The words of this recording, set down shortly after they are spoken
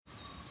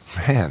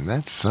Man,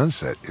 that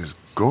sunset is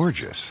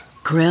gorgeous.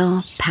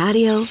 Grill,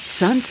 patio,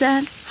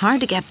 sunset.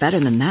 Hard to get better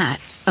than that.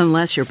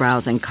 Unless you're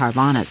browsing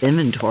Carvana's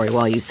inventory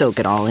while you soak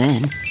it all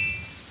in.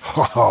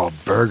 Oh,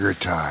 burger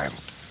time.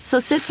 So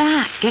sit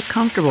back, get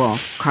comfortable.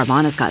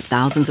 Carvana's got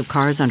thousands of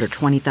cars under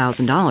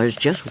 $20,000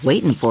 just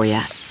waiting for you.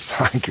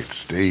 I could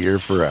stay here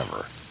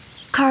forever.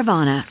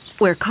 Carvana,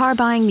 where car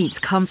buying meets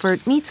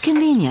comfort, meets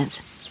convenience.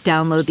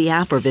 Download the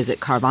app or visit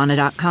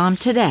Carvana.com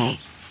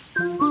today.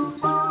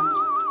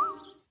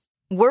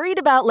 Worried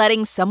about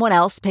letting someone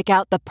else pick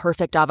out the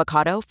perfect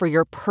avocado for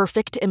your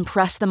perfect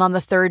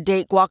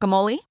impress-them-on-the-third-date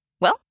guacamole?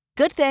 Well,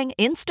 good thing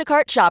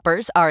Instacart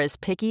shoppers are as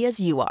picky as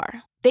you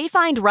are. They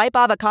find ripe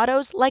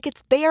avocados like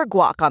it's their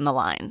guac on the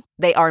line.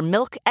 They are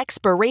milk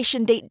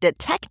expiration date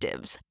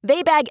detectives.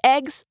 They bag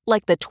eggs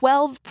like the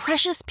 12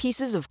 precious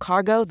pieces of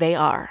cargo they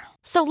are.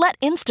 So let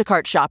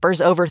Instacart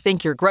shoppers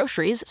overthink your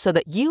groceries so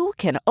that you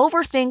can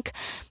overthink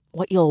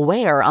what you'll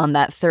wear on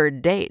that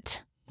third date.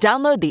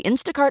 Download the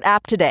Instacart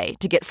app today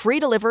to get free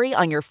delivery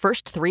on your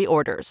first 3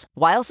 orders,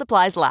 while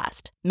supplies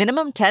last.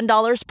 Minimum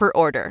 $10 per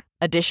order.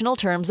 Additional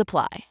terms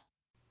apply.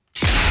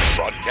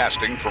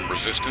 Broadcasting from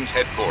Resistance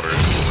headquarters,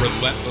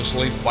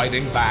 relentlessly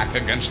fighting back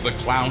against the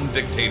clown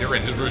dictator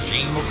and his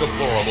regime of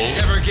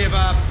deplorables. Never give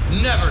up,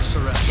 never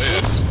surrender.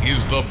 This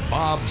is the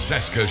Bob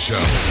Cesca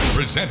Show,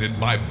 presented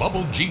by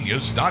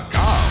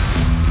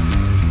BubbleGenius.com.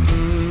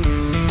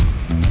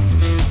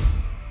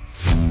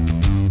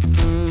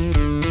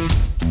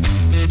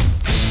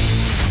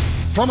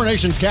 From our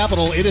nation's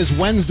capital, it is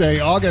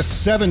Wednesday,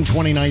 August 7,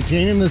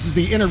 2019, and this is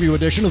the interview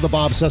edition of the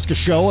Bob Cesca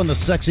Show on the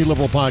Sexy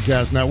Liberal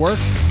Podcast Network.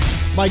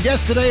 My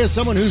guest today is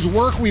someone whose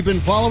work we've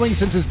been following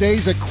since his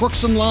days at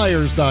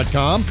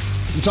crooksandliars.com.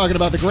 I'm talking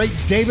about the great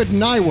David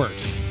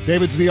Neiwert.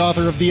 David's the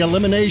author of The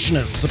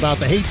Eliminationists, about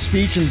the hate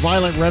speech and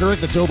violent rhetoric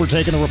that's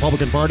overtaken the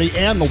Republican Party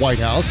and the White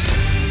House.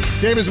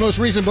 David's most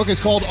recent book is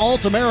called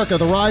Alt America,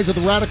 The Rise of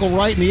the Radical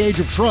Right in the Age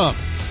of Trump.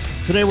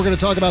 Today we're going to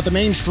talk about the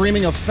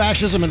mainstreaming of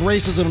fascism and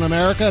racism in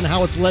America and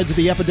how it's led to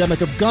the epidemic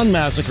of gun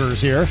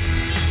massacres here.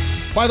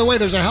 By the way,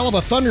 there's a hell of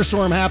a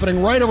thunderstorm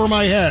happening right over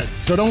my head,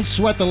 so don't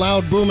sweat the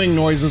loud booming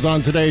noises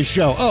on today's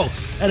show. Oh,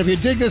 and if you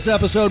dig this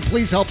episode,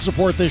 please help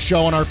support this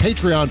show on our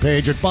Patreon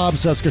page at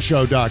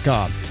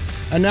bobcescashow.com.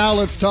 And now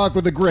let's talk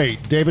with the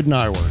great David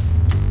Neiwert.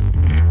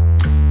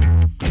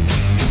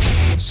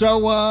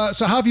 So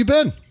how have you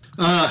been?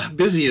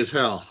 Busy as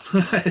hell,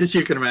 as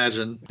you can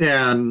imagine.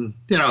 And,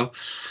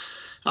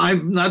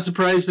 I'm not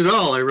surprised at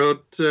all. I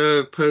wrote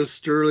a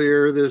post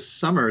earlier this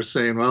summer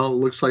saying, well, it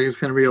looks like it's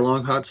going to be a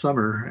long, hot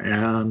summer,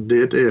 and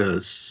it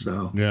is.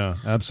 So yeah,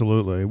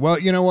 absolutely. Well,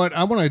 you know what?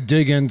 I want to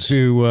dig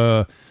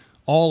into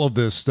all of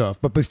this stuff.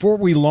 But before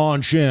we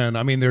launch in,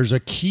 I mean, there's a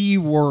key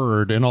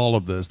word in all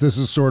of this. This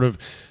is sort of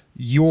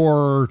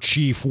your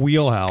chief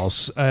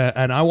wheelhouse,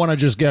 and I want to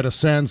just get a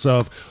sense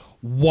of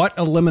what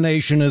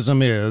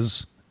eliminationism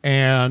is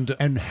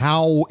and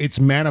how it's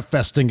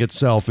manifesting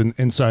itself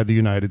inside the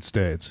United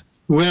States.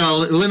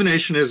 Well,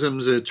 eliminationism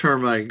is a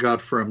term I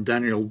got from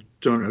Daniel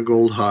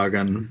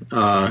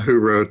Goldhagen, who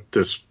wrote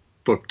this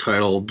book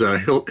titled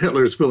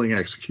Hitler's Willing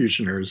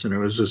Executioners. And it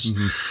was this,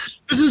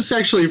 this is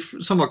actually a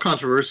somewhat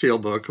controversial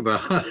book about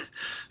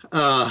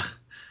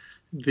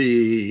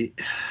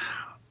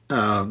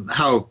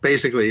how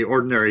basically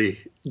ordinary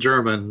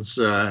Germans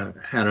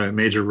had a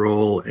major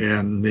role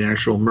in the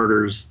actual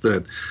murders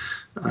that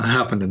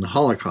happened in the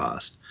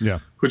Holocaust,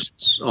 which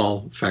is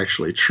all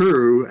factually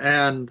true.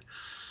 And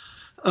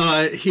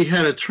he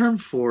had a term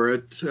for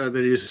it that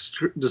he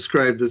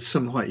described as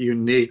somewhat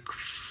unique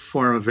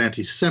form of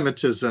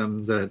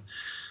anti-Semitism that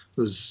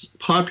was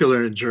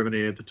popular in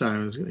Germany at the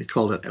time. He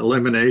called it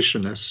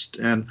eliminationist.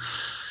 And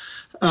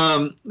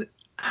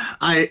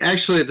I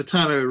actually, at the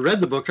time I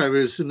read the book, I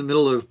was in the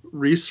middle of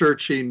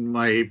researching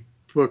my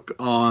book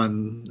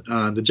on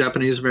the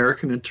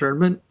Japanese-American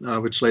internment,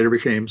 which later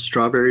became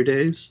Strawberry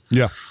Days.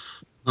 Yeah.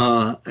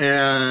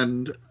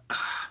 And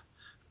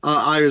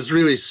I was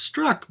really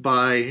struck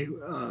by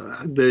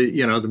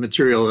the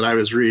material that I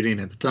was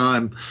reading at the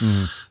time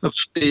of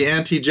the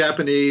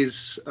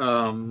anti-Japanese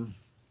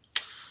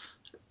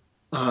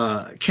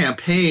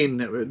campaign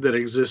that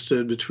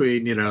existed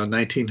between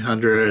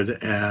 1900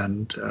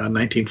 and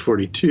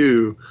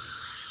 1942,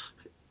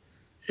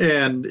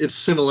 and its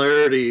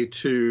similarity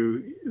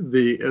to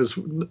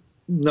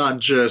not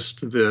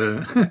just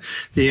the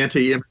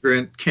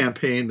anti-immigrant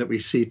campaign that we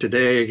see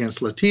today against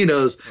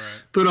Latinos,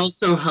 but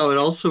also how it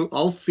also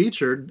all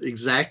featured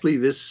exactly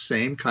this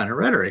same kind of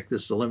rhetoric,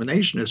 this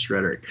eliminationist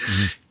rhetoric.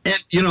 And,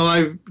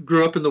 I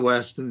grew up in the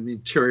West, in the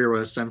interior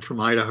West. I'm from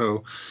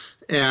Idaho,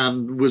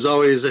 and was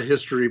always a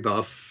history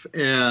buff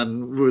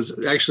and was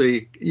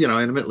actually,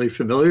 intimately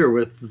familiar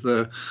with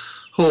the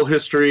whole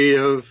history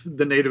of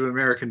the Native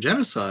American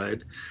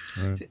genocide.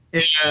 Right.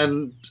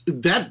 And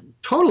that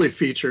totally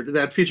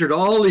featured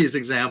all these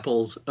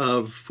examples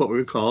of what we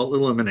would call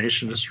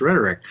eliminationist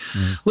rhetoric.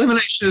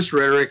 Eliminationist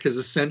rhetoric is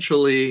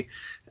essentially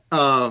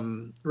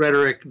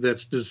rhetoric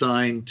that's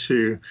designed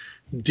to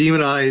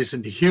demonize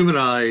and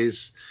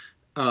dehumanize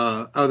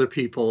other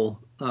people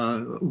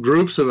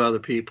groups of other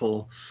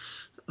people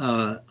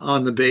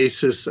on the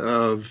basis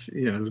of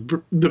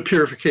the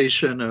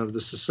purification of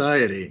the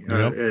society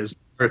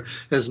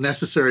as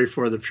necessary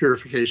for the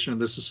purification of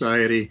the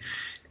society,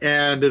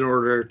 and in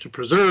order to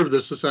preserve the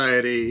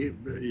society,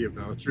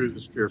 through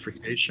this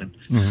purification.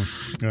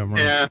 Mm-hmm. Yeah, right.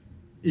 And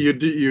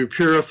you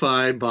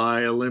purify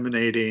by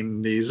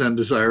eliminating these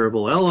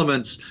undesirable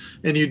elements,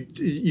 and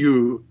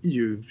you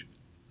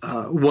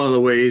one of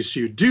the ways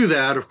you do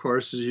that, of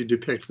course, is you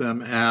depict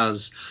them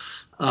as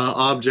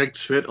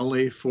objects fit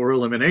only for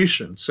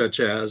elimination,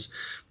 such as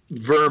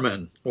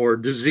vermin or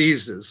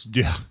diseases,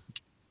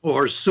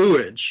 or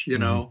sewage,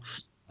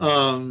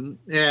 human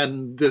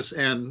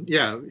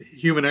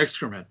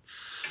excrement.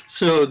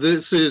 So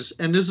this is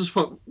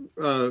what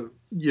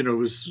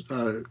was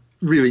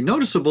really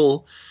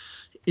noticeable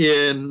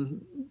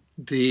in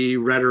the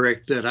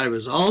rhetoric that I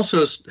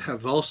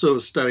have also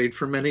studied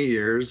for many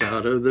years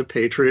out of the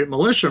Patriot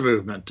Militia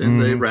movement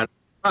and the radical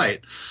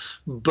right,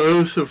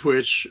 both of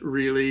which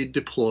really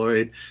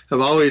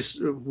have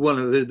always, one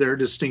of their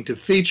distinctive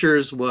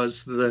features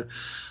was the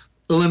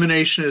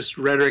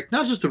eliminationist rhetoric,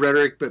 not just the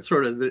rhetoric, but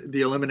sort of the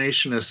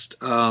eliminationist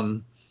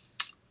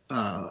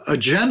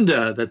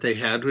agenda that they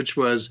had, which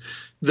was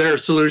their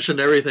solution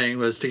to everything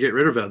was to get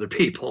rid of other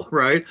people,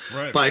 right?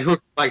 By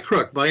hook, by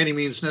crook, by any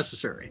means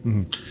necessary.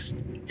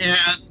 Mm-hmm.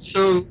 And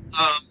so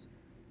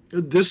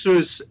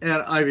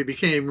and I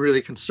became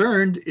really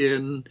concerned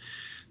in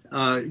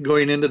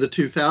going into the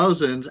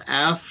 2000s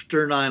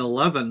after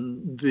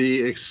 9/11,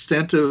 the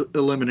extent of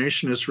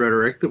eliminationist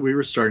rhetoric that we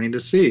were starting to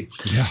see.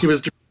 Yeah. It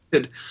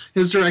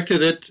was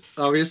directed at,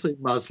 obviously,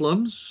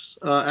 Muslims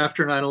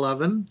after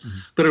 9/11,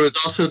 but it was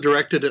also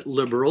directed at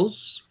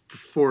liberals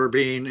for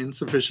being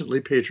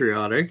insufficiently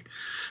patriotic.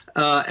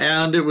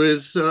 And it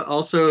was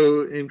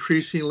also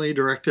increasingly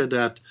directed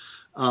at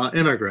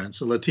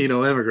immigrants,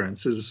 Latino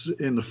immigrants, is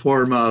in the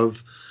form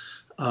of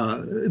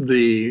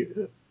the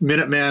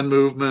Minuteman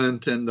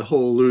movement and the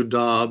whole Lou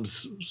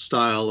Dobbs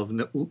style of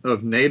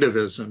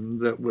nativism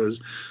that was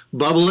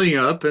bubbling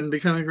up and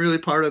becoming really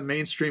part of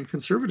mainstream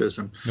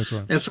conservatism. That's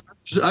right. And so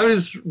I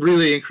was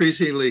really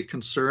increasingly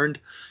concerned.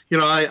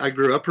 I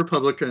grew up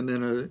Republican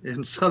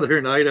in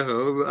southern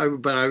Idaho,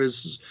 but I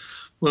was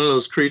one of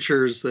those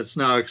creatures that's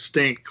now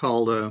extinct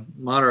called a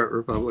moderate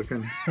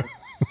Republican.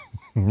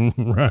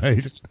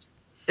 Right.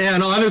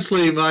 And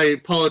honestly, my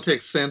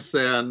politics since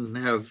then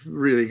have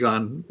really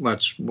gone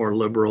much more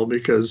liberal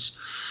because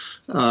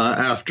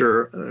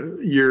after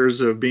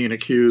years of being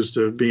accused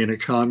of being a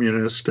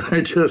communist,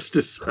 I just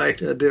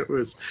decided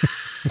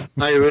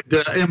I would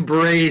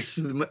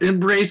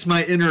embrace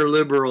my inner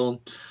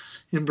liberal,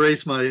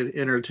 embrace my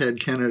inner Ted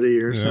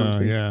Kennedy or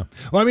something. Yeah.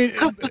 Well, I mean,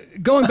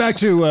 going back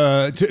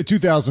to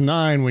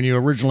 2009 when you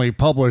originally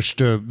published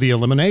The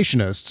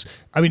Eliminationists,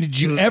 I mean, did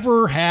you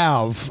ever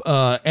have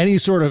any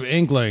sort of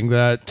inkling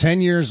that 10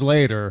 years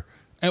later,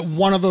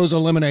 one of those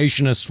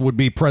eliminationists would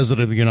be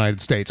president of the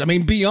United States? I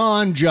mean,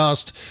 beyond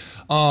just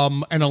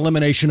an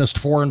eliminationist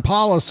foreign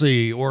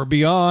policy or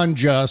beyond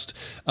just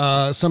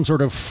some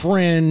sort of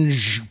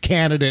fringe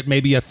candidate,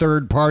 maybe a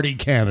third-party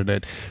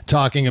candidate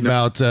talking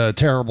about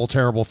terrible,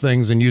 terrible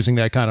things and using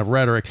that kind of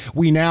rhetoric.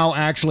 We now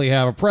actually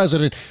have a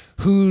president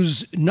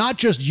who's not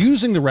just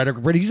using the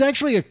rhetoric, but he's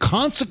actually a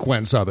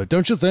consequence of it,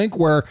 don't you think?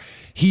 Where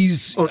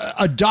he's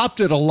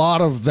adopted a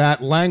lot of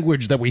that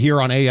language that we hear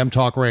on AM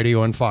talk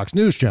radio and Fox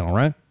News Channel,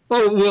 right?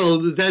 Oh, well,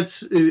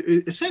 that's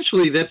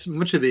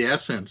much of the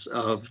essence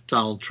of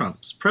Donald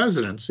Trump's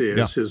presidency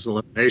is his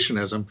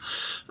eliminationism.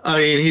 I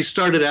mean, he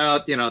started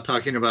out,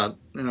 talking about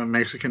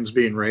Mexicans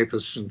being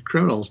rapists and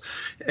criminals.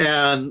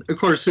 And, of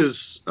course,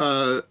 his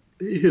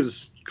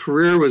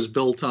career was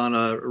built on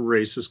a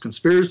racist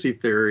conspiracy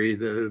theory,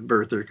 the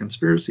birther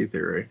conspiracy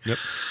theory. Yep.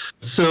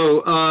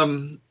 So,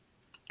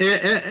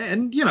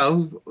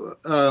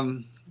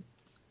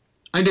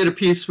 I did a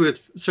piece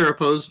with Sarah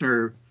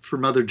Posner for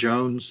Mother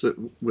Jones that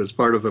was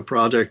part of a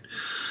project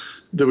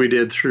that we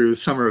did through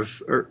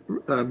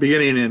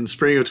beginning in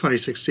spring of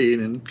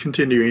 2016 and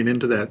continuing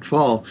into that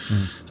fall,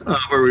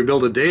 where we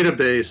built a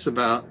database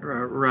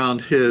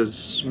around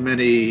his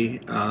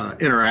many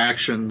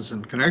interactions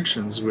and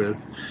connections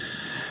with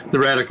the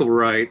radical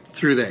right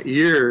through that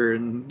year,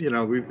 and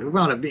we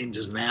wound up being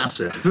just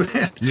massive.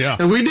 Yeah,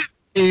 and we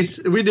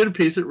did a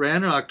piece that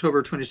ran in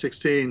October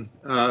 2016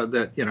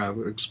 that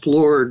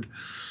explored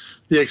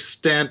the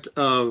extent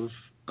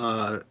of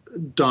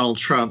Donald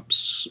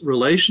Trump's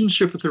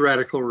relationship with the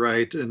radical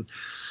right, and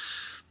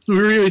we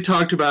really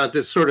talked about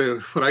this sort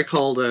of what I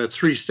called a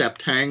three-step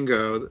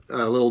tango,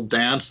 a little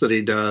dance that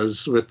he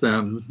does with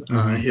them.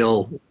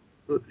 He'll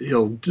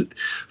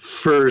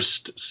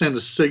first send a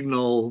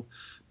signal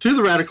to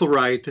the radical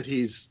right that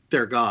he's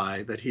their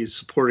guy, that he's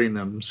supporting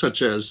them,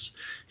 such as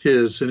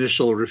his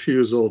initial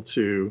refusal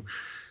to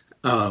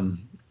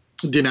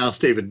denounce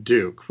David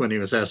Duke when he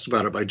was asked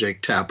about it by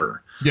Jake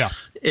Tapper. Yeah.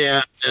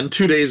 And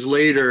 2 days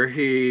later,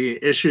 he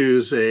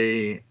issues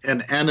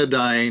an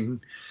anodyne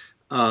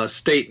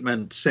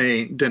statement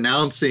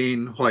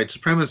denouncing white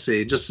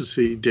supremacy, just as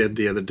he did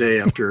the other day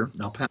after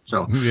El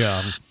Paso.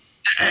 Yeah.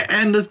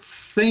 And the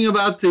thing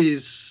about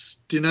these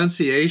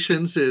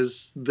denunciations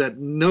is that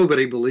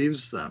nobody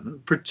believes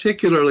them,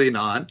 particularly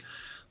not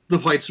the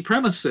white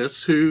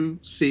supremacists who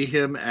see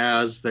him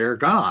as their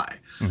guy.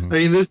 Mm-hmm. I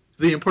mean, this is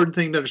the important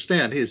thing to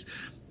understand.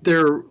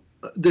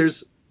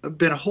 There's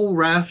been a whole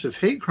raft of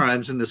hate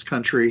crimes in this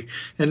country,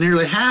 and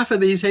nearly half of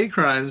these hate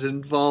crimes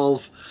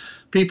involve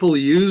people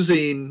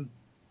using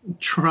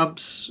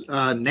Trump's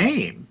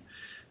name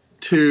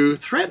to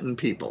threaten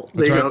people.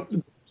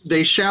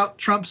 They shout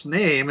Trump's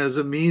name as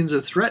a means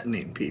of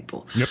threatening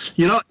people. Yep.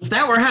 If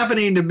that were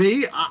happening to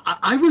me,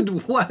 I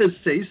would want to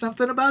say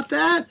something about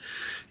that,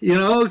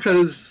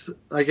 because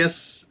I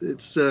guess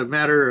it's a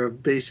matter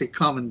of basic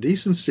common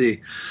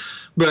decency.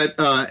 But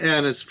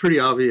and it's pretty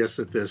obvious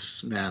that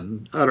this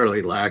man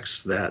utterly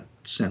lacks that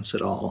sense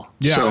at all.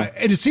 Yeah,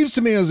 and it seems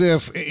to me as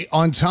if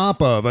on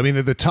top of,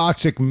 the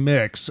toxic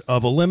mix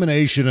of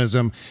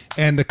eliminationism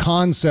and the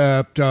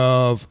concept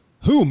of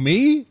who,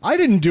 me? I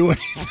didn't do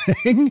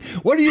anything.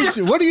 What are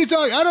you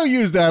talking? I don't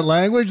use that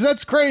language.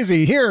 That's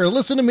crazy. Here,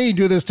 listen to me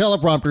do this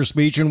teleprompter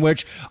speech in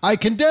which I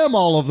condemn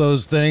all of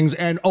those things.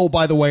 And oh,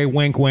 by the way,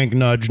 wink, wink,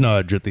 nudge,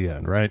 nudge at the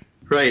end, right?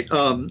 Right.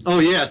 Oh,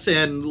 yes.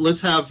 And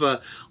let's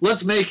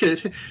make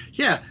it.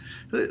 Yeah.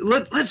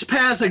 Let's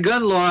pass a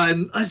gun law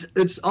and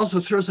let's also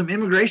throw some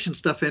immigration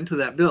stuff into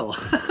that bill.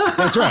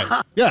 That's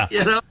right. Yeah.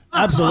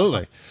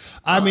 Absolutely.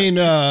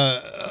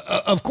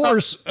 Of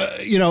course,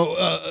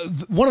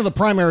 one of the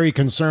primary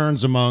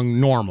concerns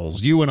among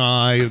normals, you and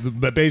I,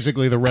 but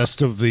basically the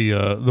rest of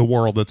the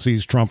world that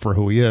sees Trump for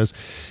who he is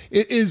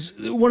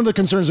one of the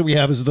concerns that we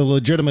have is the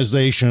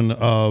legitimization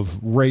of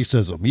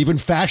racism, even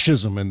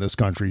fascism in this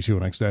country to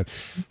an extent.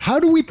 How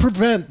do we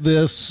prevent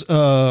this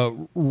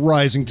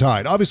rising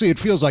tide? Obviously, it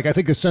feels like, I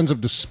think, a sense of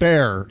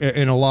despair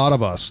in a lot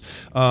of us,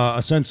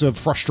 a sense of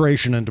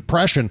frustration and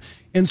depression,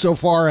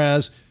 insofar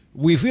as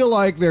we feel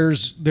like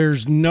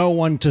there's no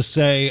one to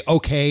say,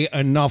 okay,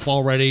 enough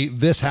already.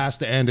 This has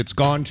to end. It's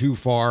gone too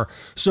far.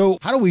 So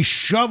how do we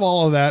shove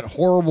all of that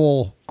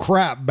horrible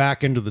crap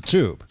back into the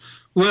tube?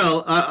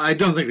 Well, I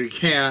don't think we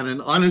can.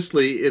 And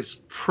honestly,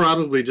 it's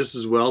probably just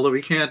as well that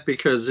we can't,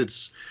 because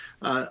it's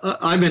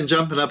I've been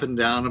jumping up and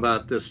down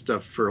about this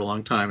stuff for a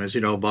long time, as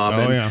you know, Bob.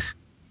 Oh, yeah.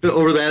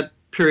 Over that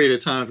period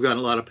of time, I've gotten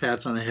a lot of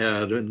pats on the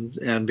head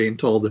and being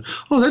told that,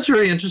 oh, that's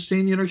really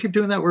interesting. Keep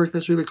doing that work.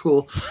 That's really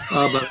cool.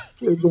 But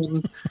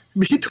then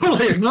be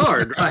totally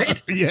ignored, right?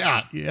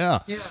 Yeah.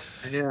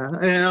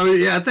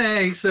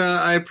 Thanks.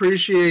 I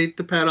appreciate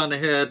the pat on the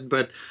head,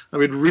 but I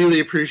would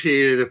really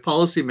appreciate it if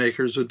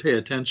policymakers would pay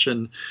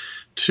attention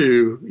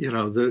to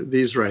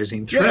these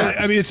rising threats.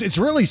 Yeah, it's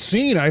really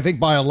seen, I think,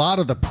 by a lot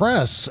of the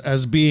press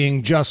as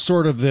being just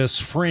sort of this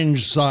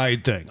fringe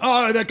side thing.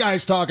 Oh, that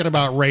guy's talking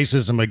about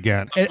racism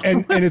again,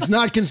 and it's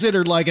not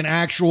considered like an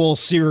actual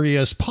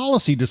serious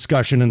policy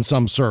discussion in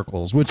some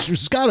circles, which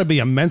has got to be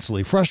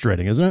immensely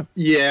frustrating, isn't it?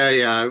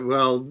 Yeah.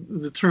 Well,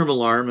 the term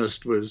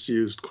alarmist was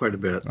used quite a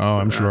bit. Oh,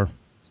 I'm sure.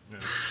 Yeah.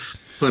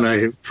 When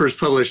I first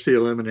published The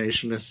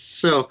Eliminationists.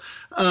 So,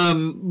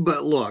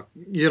 but look,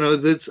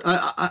 that's,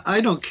 I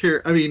don't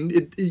care.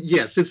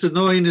 Yes, it's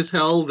annoying as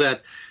hell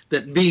that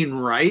being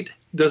right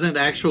doesn't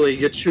actually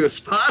get you a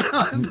spot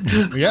on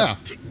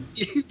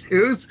TV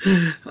news.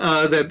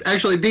 That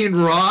actually being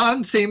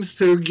wrong seems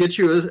to get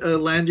you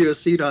land you a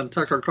seat on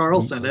Tucker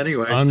Carlson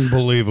anyway.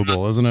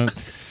 Unbelievable, isn't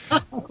it?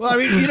 Well,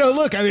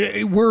 look,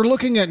 we're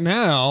looking at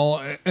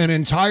now an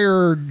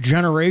entire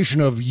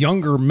generation of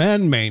younger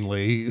men,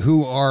 mainly,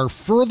 who are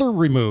further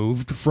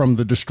removed from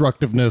the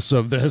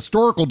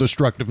historical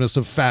destructiveness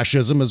of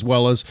fascism, as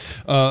well as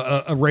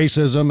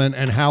racism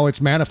and how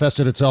it's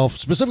manifested itself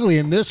specifically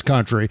in this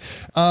country.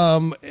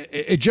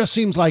 It just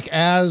seems like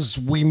as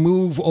we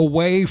move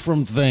away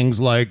from things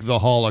like the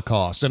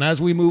Holocaust and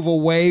as we move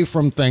away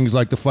from things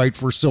like the fight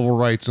for civil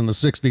rights in the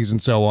 60s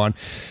and so on,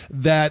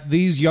 that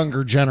these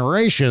younger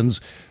generations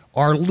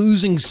are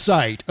losing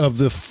sight of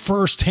the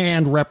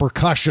firsthand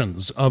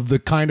repercussions of the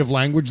kind of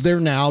language they're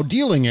now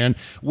dealing in,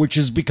 which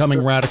is becoming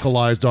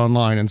radicalized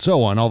online and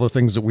so on, all the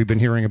things that we've been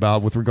hearing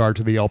about with regard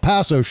to the El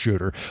Paso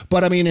shooter.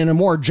 But in a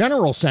more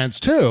general sense,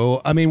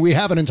 too, we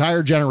have an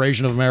entire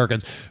generation of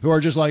Americans who are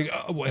just like,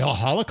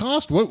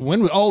 Holocaust?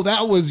 When? Oh,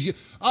 that was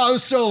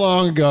so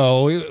long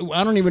ago.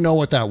 I don't even know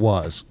what that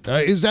was.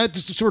 Is that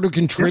just sort of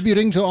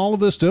contributing to all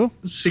of this, too?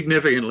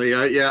 Significantly.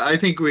 I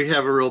think we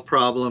have a real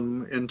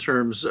problem in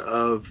terms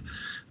of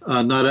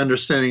not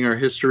understanding our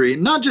history,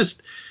 not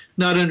just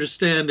not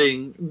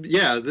understanding,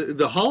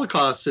 the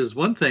Holocaust is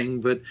one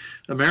thing, but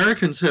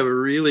Americans have a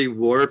really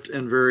warped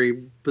and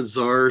very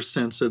bizarre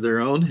sense of their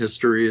own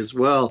history as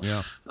well.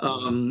 Yeah.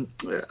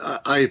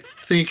 I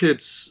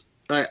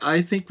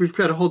think we've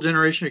got a whole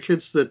generation of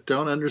kids that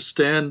don't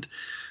understand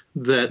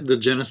that the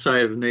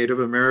genocide of Native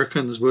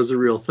Americans was a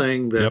real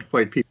thing that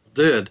white people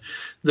did,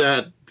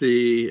 that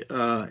the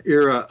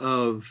era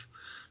of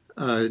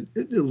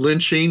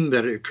lynching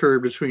that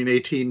occurred between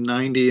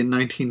 1890 and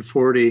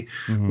 1940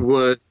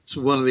 was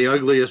one of the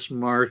ugliest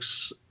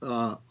marks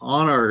on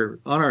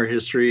our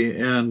history,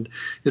 and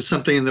is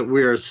something that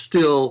we are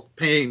still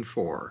paying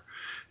for.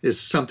 is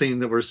something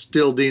that we're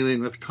still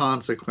dealing with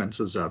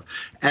consequences of,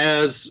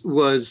 as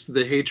was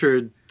the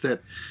hatred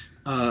that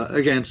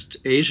against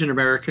Asian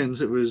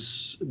Americans. It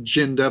was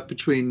ginned up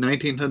between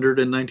 1900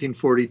 and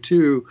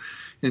 1942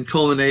 and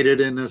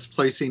culminated in us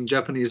placing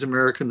Japanese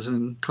Americans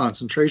in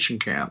concentration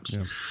camps.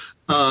 Yeah.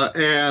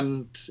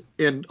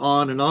 And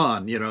on and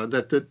on,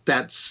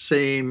 that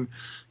same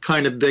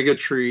kind of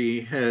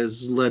bigotry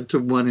has led to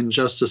one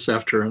injustice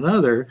after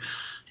another.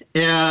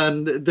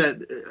 And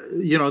that,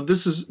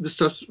 this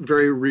stuff's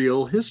very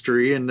real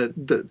history, and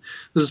that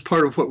this is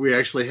part of what we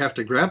actually have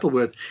to grapple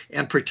with.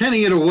 And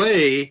pretending it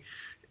away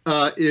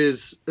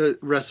is a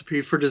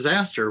recipe for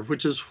disaster,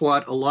 which is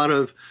what a lot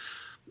of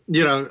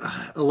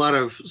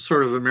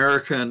sort of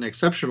American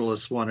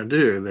exceptionalists want to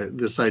do.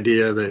 This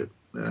idea that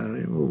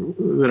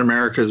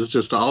America is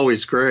just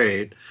always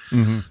great,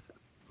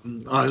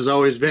 has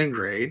always been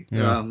great.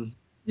 Yeah.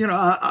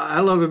 I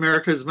love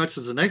America as much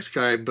as the next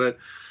guy, but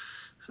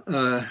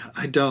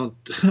I don't.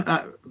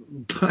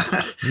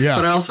 But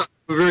I also have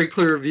a very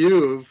clear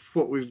view of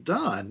what we've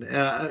done, and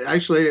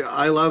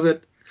I love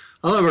it.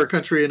 I love our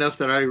country enough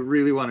that I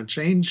really want to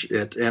change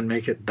it and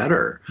make it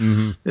better.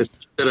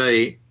 It's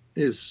that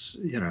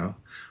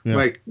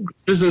my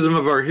criticism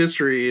of our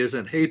history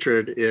isn't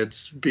hatred;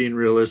 it's being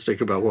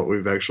realistic about what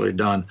we've actually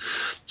done.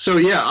 So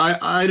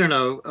I don't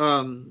know.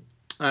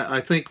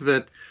 I think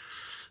that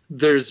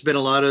there's been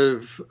a lot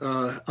of,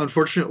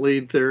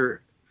 unfortunately,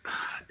 there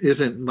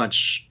isn't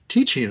much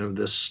teaching of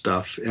this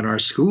stuff in our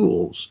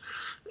schools,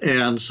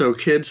 and so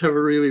kids have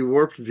a really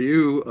warped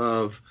view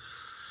of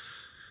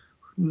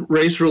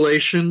race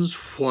relations,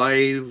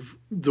 why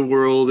the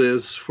world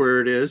is where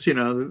it is.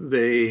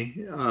 They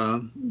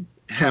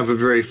have a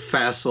very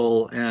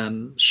facile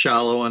and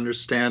shallow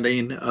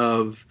understanding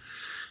of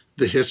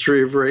the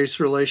history of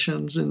race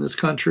relations in this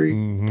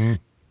country.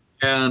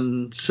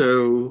 And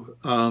so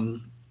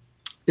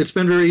it's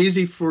been very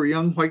easy for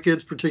young white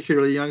kids,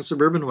 particularly young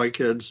suburban white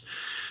kids,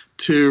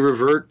 to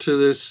revert to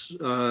this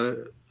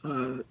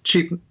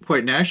cheap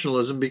white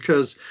nationalism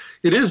because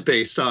it is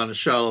based on a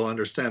shallow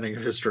understanding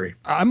of history.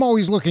 I'm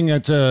always looking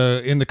at,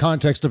 in the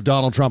context of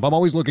Donald Trump, I'm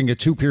always looking at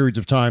two periods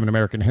of time in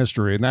American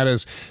history, and that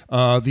is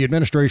the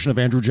administration of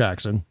Andrew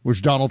Jackson,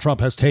 which Donald Trump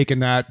has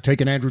taken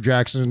Andrew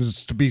Jackson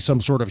to be some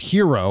sort of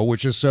hero,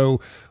 which is so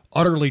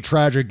utterly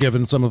tragic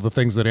given some of the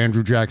things that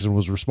Andrew Jackson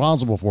was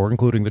responsible for,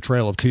 including the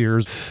Trail of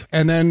Tears.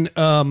 And then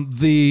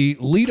the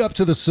lead up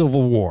to the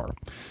Civil War,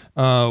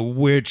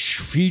 which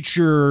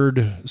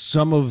featured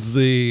some of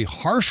the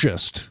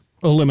harshest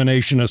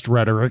eliminationist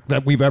rhetoric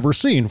that we've ever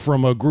seen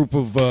from a group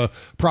of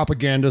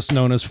propagandists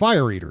known as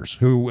fire eaters,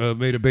 who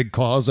made a big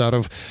cause out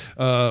of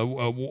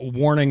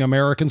warning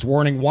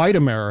white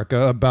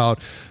America about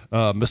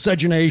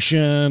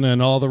miscegenation and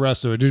all the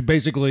rest of it, just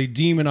basically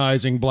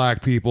demonizing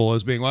black people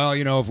as being, well,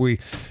 if we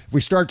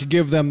start to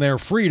give them their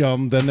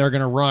freedom, then they're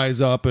going to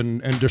rise up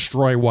and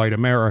destroy white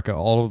America.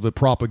 All of the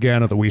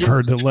propaganda that we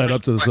heard that led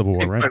up to the Civil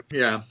War, right?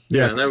 Yeah.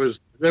 That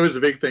was a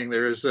big thing.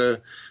 There is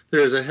a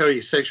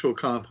heavy sexual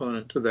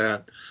component to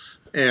that.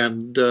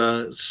 And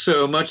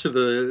so much of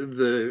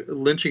the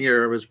lynching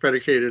era was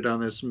predicated on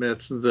this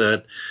myth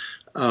that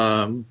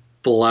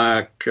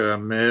black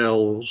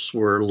males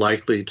were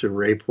likely to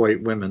rape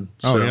white women.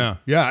 So.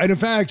 Yeah. And in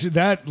fact,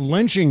 that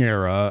lynching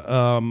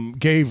era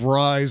gave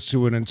rise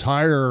to an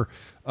entire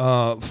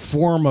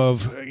form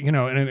of,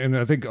 and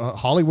I think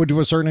Hollywood to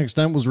a certain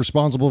extent was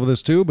responsible for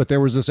this too, but there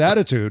was this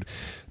attitude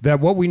that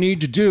what we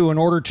need to do in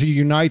order to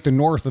unite the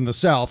North and the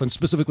South, and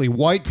specifically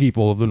white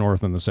people of the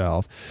North and the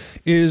South,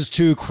 is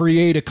to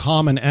create a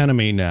common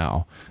enemy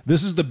now.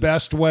 This is the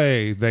best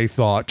way, they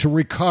thought, to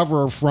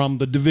recover from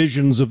the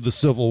divisions of the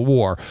Civil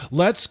War.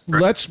 Let's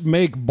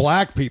make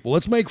black people,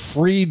 let's make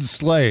freed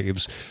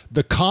slaves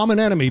the common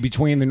enemy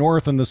between the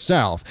North and the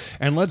South.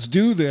 And let's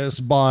do this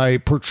by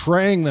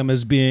portraying them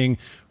as being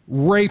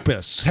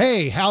rapists.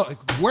 Hey,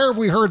 where have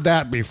we heard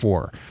that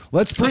before?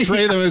 Let's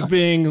portray them as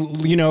being,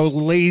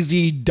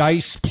 lazy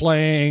dice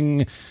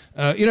playing.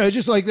 It's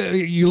just like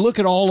you look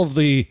at all of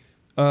the,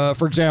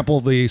 for example,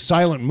 the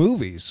silent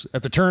movies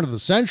at the turn of the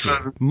century.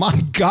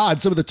 My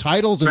God, some of the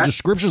titles and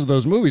descriptions of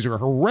those movies are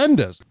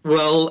horrendous.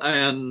 Well,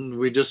 and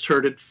we just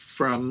heard it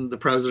from the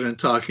president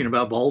talking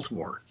about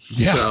Baltimore.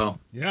 Yeah. So,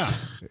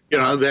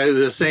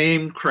 the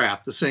same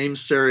crap, the same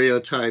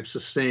stereotypes, the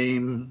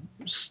same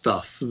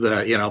stuff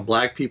that,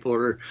 black people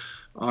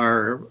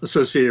are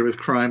associated with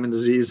crime and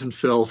disease and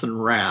filth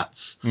and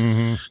rats.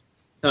 And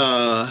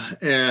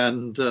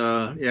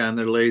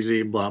they're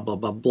lazy, blah, blah,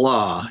 blah,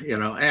 blah,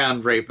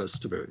 and rapists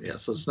to boot.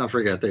 Yes, let's not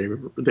forget they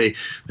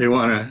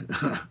want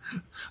to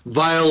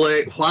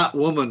violate white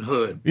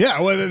womanhood. Yeah,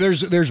 well,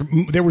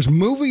 there was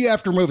movie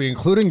after movie,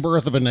 including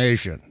Birth of a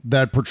Nation,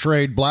 that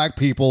portrayed black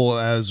people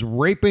as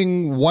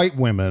raping white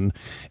women,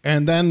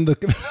 and then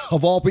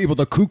of all people,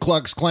 the Ku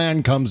Klux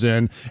Klan comes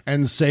in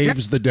and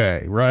saves the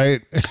day,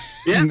 right?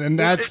 Yeah. and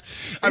that's,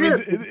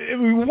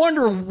 we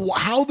wonder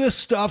how this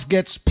stuff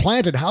gets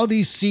planted, how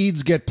these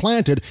seeds get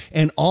planted,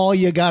 and all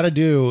you got to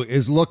do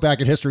is look back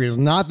at history. It's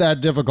not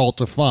that difficult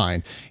to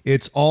find.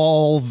 It's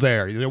all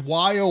there.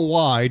 Why, oh,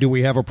 why do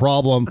we have a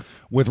problem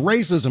with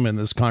racism in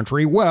this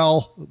country?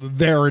 Well,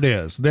 there it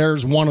is.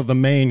 There's one of the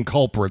main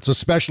culprits,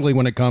 especially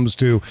when it comes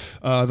to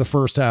the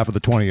first half of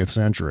the 20th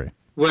century.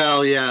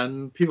 Well, yeah,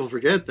 and people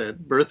forget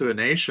that Birth of a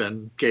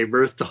Nation gave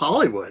birth to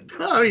Hollywood.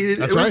 I mean,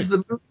 That's right.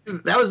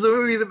 That was the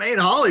movie that made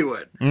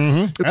Hollywood.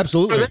 Mm-hmm.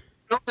 Absolutely. The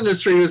film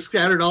industry was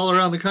scattered all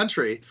around the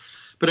country.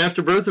 But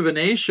after Birth of a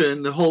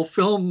Nation, the whole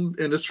film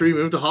industry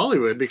moved to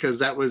Hollywood because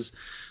that was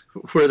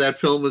where that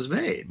film was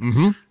made.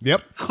 Mm-hmm. Yep.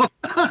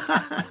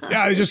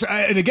 Yeah,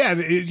 and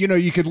again,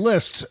 you could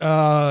list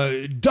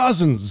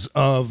dozens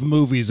of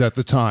movies at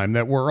the time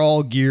that were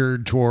all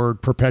geared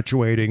toward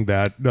perpetuating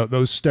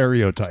those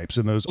stereotypes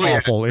and those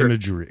awful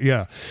imagery.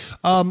 Yeah.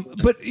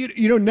 But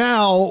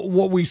now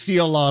what we see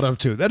a lot of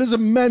too, that is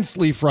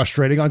immensely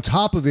frustrating on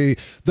top of the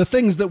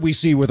things that we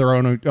see with our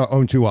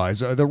own two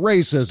eyes, the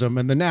racism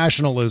and the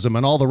nationalism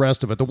and all the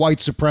rest of it, the white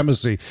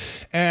supremacy.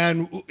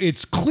 And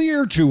it's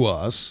clear to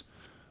us,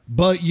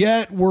 but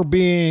yet we're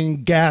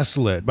being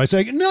gaslit by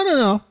saying,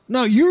 no,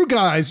 you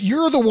guys,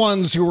 you're the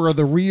ones who are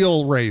the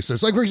real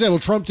racists. Like, for example,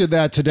 Trump did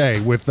that today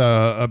with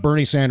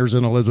Bernie Sanders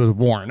and Elizabeth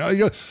Warren.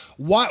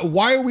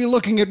 Why are we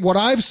looking at what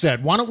I've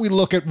said? Why don't we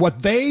look at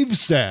what they've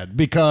said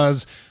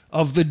because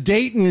of the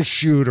Dayton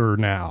shooter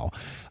now?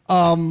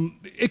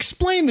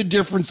 Explain the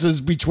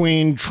differences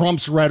between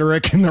Trump's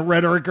rhetoric and the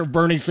rhetoric of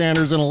Bernie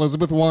Sanders and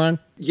Elizabeth Warren.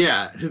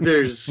 Yeah,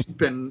 there's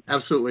been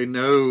absolutely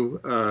no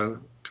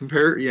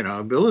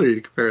ability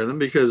to compare them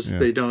because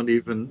they don't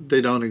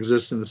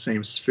exist in the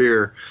same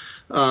sphere.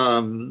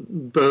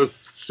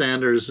 Both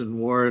Sanders and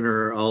Warren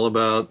are all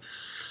about,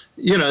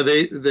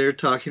 they're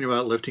talking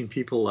about lifting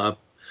people up.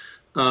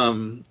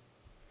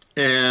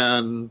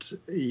 And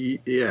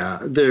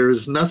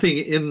there's nothing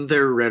in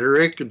their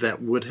rhetoric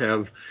that would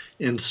have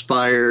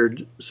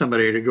inspired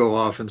somebody to go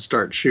off and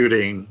start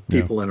shooting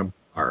people in a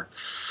bar.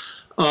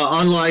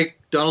 Unlike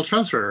Donald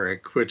Trump's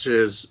rhetoric, which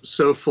is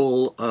so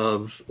full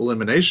of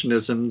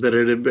eliminationism that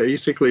it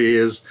basically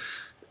is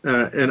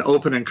an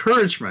open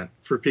encouragement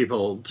for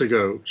people to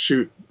go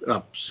shoot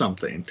up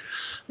something.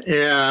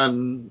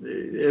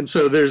 And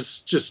so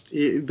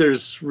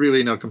there's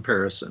really no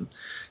comparison.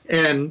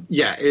 And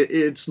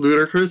it's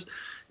ludicrous.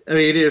 I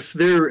mean, if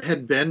there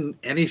had been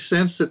any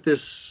sense that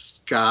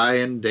this guy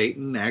in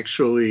Dayton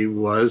actually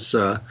was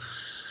a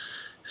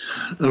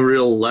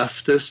real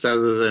leftist,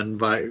 other than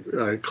by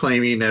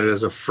claiming it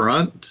as a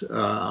front,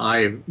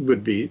 I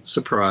would be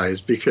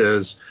surprised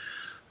because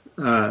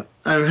I'm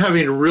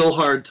having a real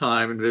hard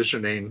time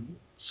envisioning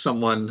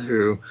someone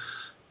who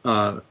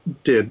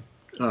did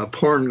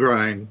porn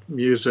grind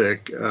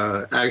music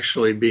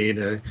actually being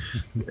a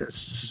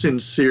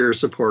sincere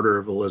supporter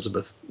of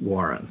Elizabeth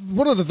Warren.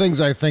 One of the things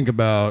I think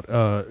about,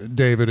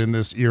 David, in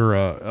this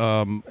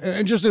era,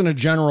 and just in a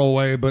general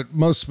way, but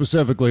most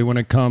specifically when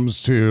it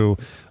comes to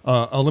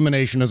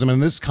eliminationism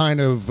and this kind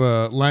of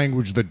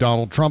language that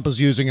Donald Trump is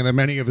using and that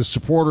many of his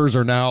supporters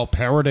are now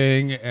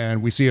parroting,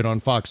 and we see it on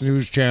Fox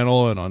News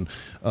Channel and on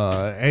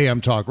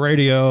AM Talk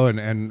Radio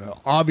and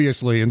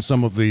obviously in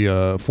some of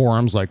the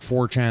forums like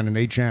 4chan and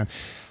 8chan.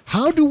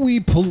 How do we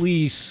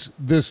police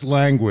this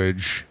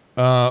language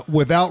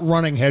without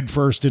running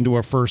headfirst into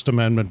a First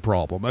Amendment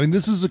problem? I mean,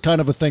 this is a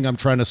kind of a thing I'm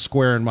trying to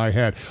square in my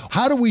head.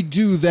 How do we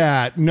do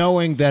that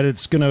knowing that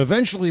it's going to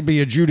eventually be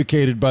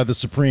adjudicated by the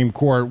Supreme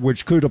Court,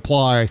 which could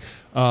apply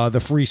the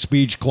free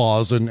speech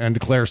clause and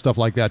declare stuff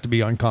like that to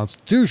be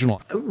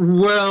unconstitutional?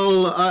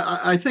 Well,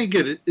 I think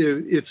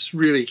it's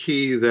really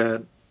key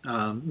that,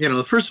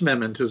 the First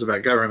Amendment is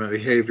about government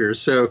behavior.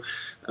 So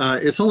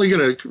it's only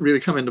going to really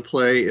come into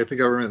play if the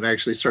government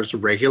actually starts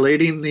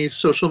regulating these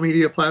social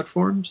media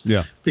platforms.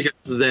 Yeah.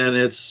 Because then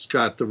it's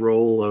got the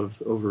role of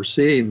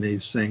overseeing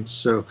these things.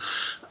 So,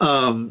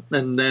 and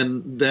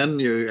then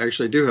you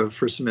actually do have a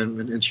First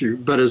Amendment issue.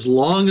 But as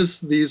long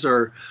as these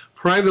are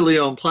privately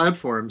owned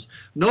platforms,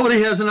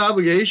 nobody has an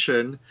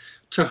obligation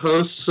to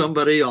host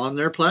somebody on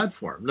their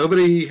platform.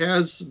 Nobody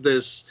has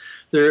this.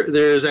 There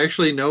is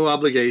actually no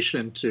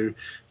obligation to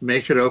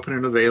make it open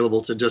and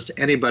available to just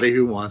anybody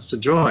who wants to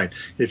join.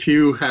 If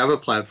you have a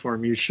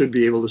platform, you should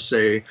be able to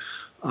say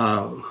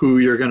who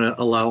you're going to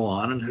allow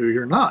on and who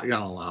you're not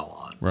going to allow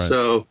on. Right.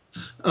 So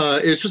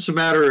it's just a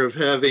matter of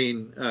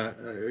having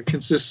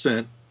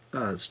consistent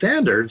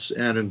standards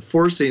and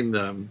enforcing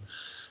them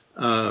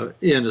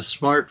in a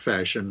smart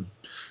fashion.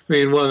 I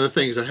mean, one of the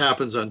things that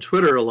happens on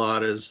Twitter a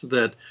lot is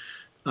that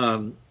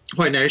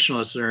white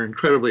nationalists are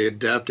incredibly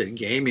adept at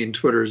gaming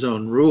Twitter's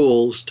own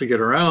rules to get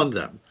around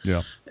them.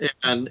 Yeah.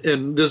 And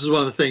this is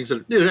one of the things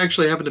that it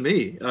actually happened to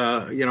me.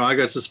 I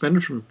got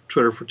suspended from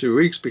Twitter for 2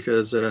 weeks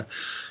because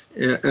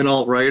an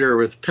alt-writer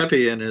with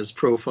Pepe in his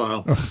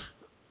profile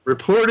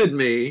reported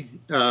me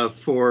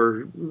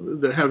for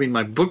having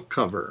my book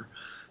cover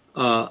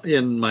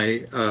in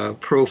my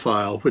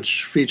profile,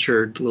 which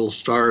featured little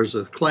stars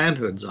with Klan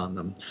hoods on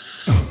them.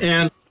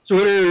 And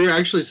Twitter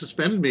actually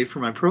suspended me for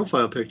my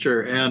profile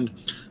picture, and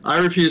I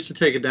refused to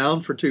take it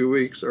down for 2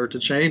 weeks or to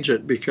change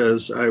it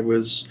because I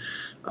was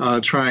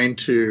trying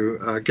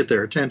to get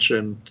their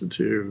attention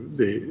to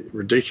the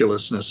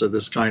ridiculousness of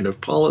this kind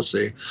of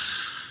policy.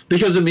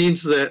 Because it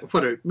means that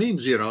what it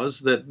means, is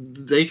that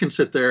they can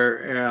sit there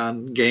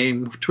and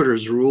game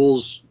Twitter's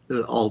rules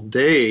all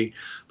day,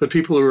 but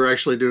people who are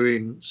actually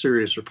doing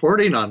serious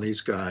reporting on these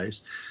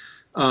guys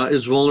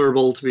is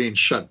vulnerable to being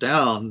shut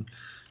down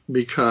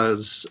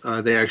because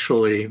they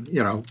actually,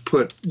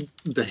 put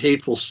the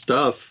hateful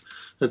stuff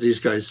that these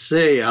guys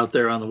say out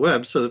there on the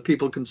web so that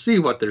people can see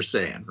what they're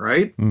saying,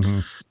 right? Mm-hmm.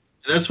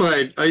 That's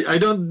why I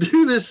don't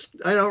do this.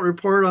 I don't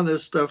report on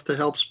this stuff to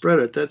help spread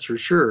it. That's for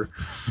sure.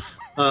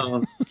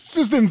 It's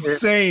just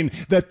insane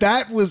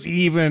that was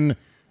even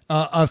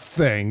a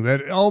thing.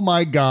 That, oh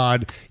my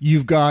God,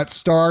 you've got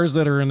stars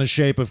that are in the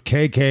shape of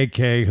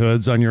KKK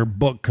hoods on your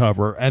book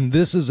cover, and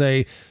this is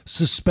a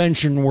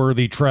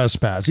suspension-worthy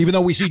trespass, even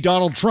though we see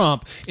Donald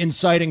Trump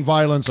inciting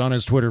violence on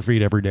his Twitter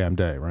feed every damn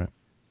day, right?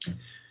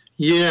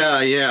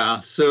 Yeah.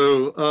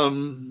 So,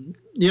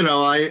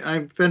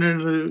 I've been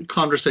in a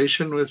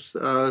conversation with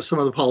some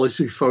of the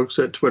policy folks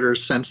at Twitter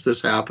since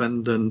this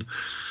happened, and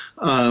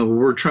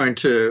we're trying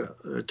to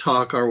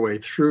talk our way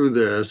through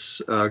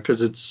this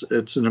because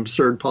it's an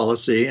absurd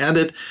policy, and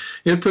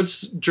it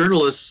puts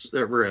journalists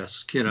at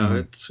risk.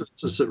 It's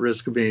just at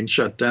risk of being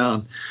shut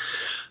down,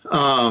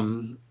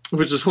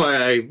 which is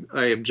why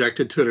I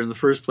objected to it in the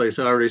first place.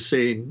 I already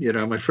seen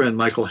my friend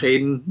Michael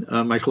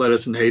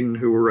Edison Hayden,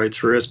 who writes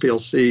for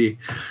SPLC,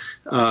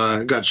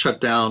 got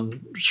shut down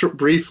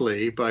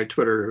briefly by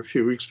Twitter a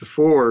few weeks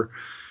before,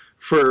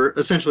 for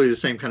essentially the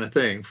same kind of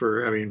thing,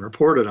 for having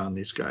reported on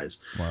these guys.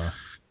 Wow.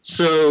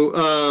 So,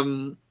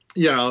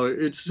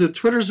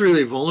 Twitter's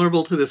really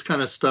vulnerable to this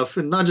kind of stuff,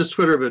 and not just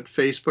Twitter, but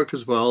Facebook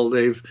as well.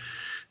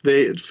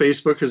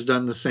 Facebook has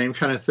done the same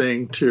kind of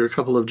thing to a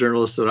couple of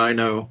journalists that I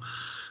know.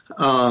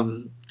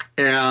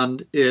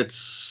 And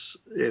it's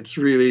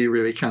really,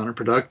 really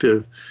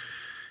counterproductive.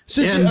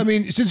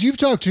 Since you've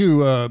talked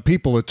to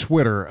people at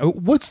Twitter,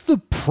 what's the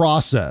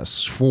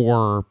process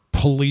for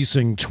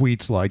policing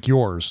tweets like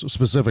yours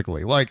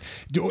specifically? Like,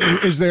 do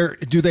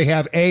they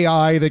have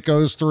AI that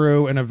goes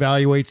through and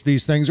evaluates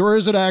these things, or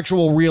is it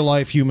actual real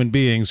life human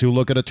beings who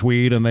look at a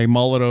tweet and they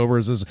mull it over?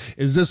 Is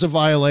this a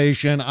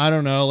violation? I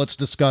don't know. Let's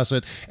discuss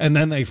it, and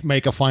then they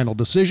make a final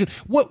decision.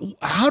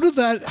 How does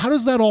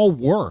that all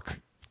work?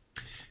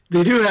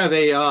 They do have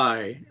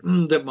AI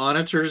that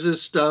monitors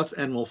this stuff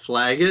and will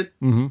flag it.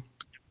 Mm-hmm.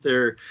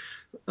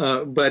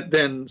 But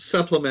then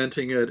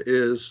supplementing it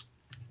is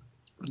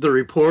the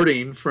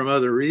reporting from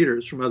other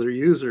readers, from other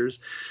users.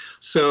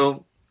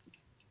 So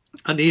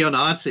a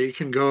neo-Nazi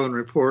can go and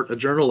report a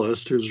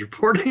journalist who's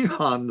reporting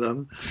on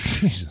them,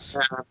 Jesus,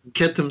 and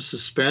get them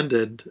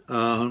suspended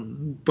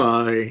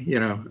by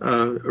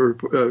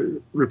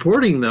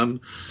reporting them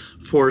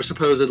for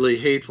supposedly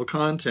hateful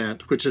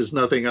content, which is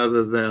nothing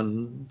other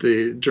than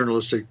the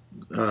journalistic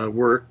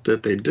work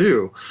that they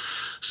do.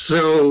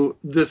 So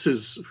which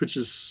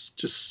is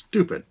just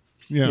stupid,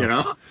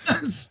 yeah.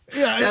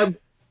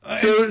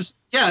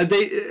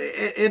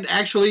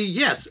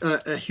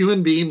 A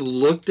human being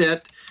looked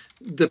at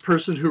the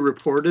person who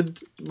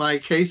reported my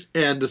case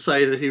and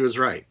decided he was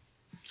right.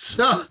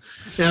 So,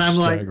 and I'm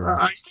like, are you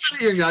out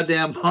of your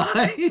goddamn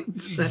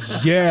mind?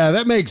 Yeah,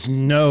 that makes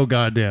no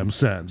goddamn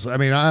sense. I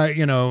mean,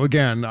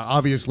 again,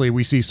 obviously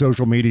we see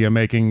social media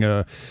making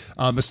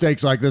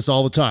mistakes like this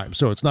all the time,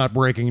 so it's not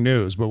breaking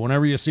news. But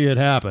whenever you see it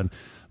happen,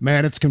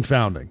 man, it's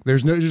confounding.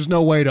 There's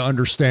no way to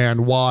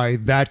understand why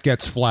that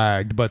gets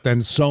flagged, but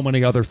then so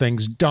many other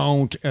things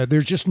don't.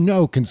 There's just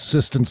no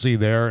consistency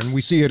there, and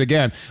we see it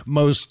again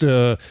most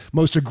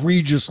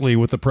egregiously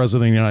with the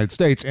President of the United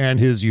States and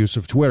his use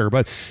of Twitter.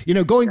 But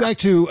going back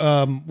to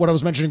what I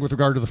was mentioning with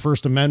regard to the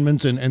First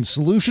Amendment and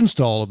solutions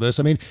to all of this,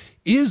 I mean,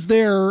 is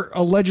there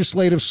a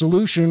legislative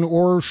solution,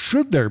 or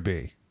should there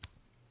be?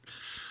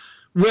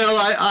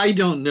 Well, I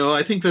don't know.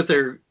 I think that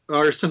there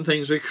are some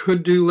things we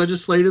could do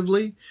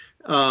legislatively.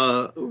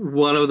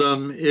 One of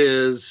them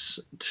is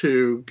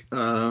to,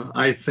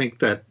 I think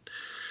that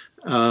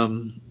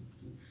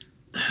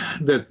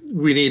that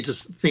we need to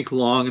think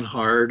long and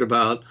hard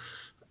about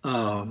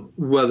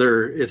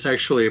whether it's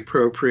actually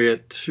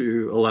appropriate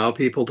to allow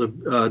people to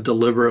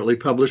deliberately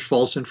publish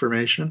false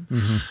information.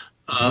 Mm-hmm.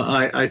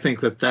 I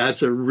think that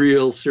that's a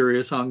real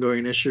serious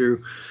ongoing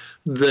issue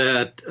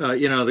that,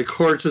 the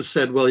courts have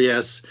said, well,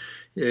 yes,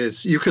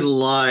 you can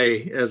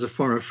lie as a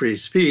form of free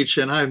speech,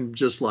 and I'm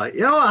just like,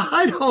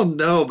 I don't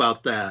know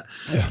about that.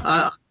 Yeah.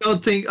 I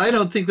don't think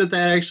that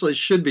actually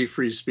should be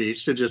free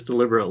speech to just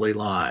deliberately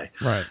lie.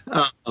 Right.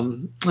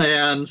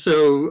 And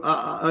so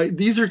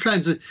these are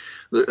kinds of.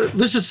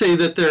 Let's just say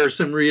that there are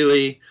some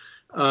really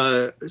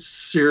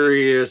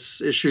serious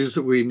issues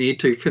that we need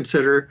to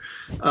consider.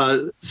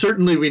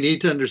 Certainly, we need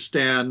to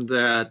understand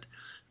that.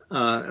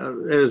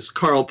 As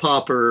Karl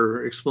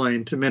Popper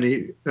explained to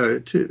many,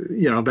 back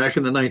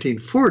in the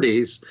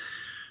 1940s,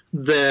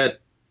 that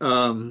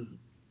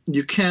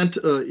you can't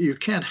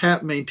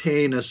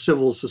maintain a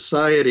civil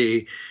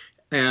society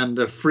and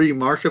a free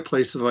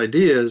marketplace of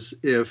ideas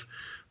if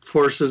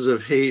forces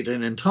of hate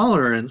and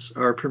intolerance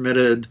are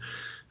permitted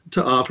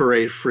to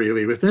operate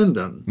freely within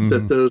them.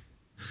 That those,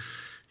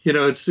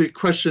 it's the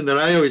question that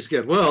I always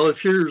get. Well,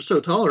 if you're so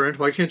tolerant,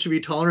 why can't you be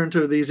tolerant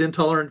of these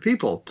intolerant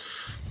people?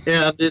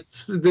 And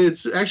it's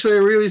actually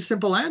a really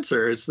simple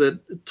answer. It's that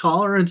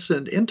tolerance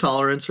and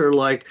intolerance are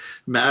like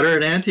matter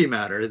and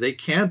antimatter. They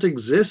can't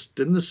exist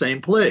in the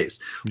same place.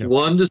 Yep.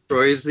 One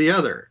destroys the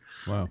other.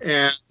 Wow.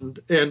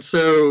 And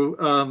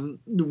so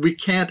we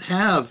can't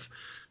have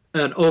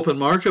an open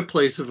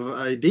marketplace of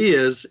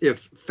ideas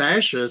if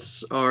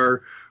fascists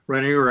are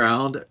running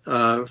around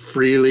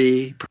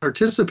freely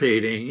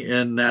participating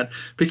in that,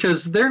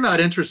 because they're not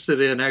interested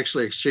in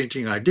actually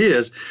exchanging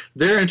ideas.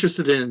 They're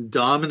interested in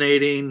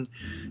dominating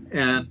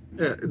and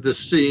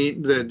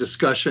the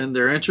discussion.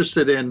 They're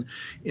interested in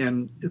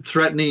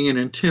threatening and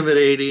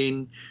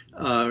intimidating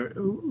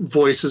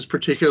voices,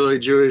 particularly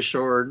Jewish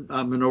or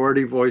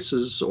minority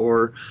voices,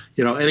 or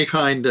any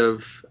kind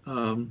of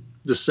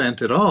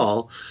dissent at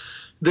all.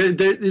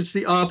 It's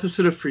the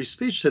opposite of free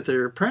speech that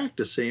they're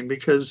practicing,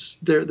 because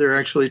they're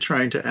actually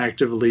trying to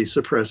actively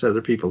suppress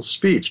other people's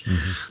speech.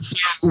 Mm-hmm.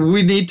 So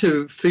we need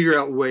to figure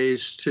out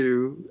ways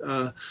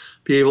to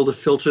be able to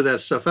filter that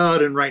stuff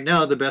out. And right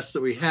now, the best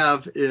that we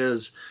have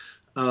is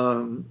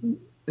on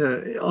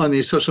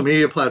these social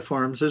media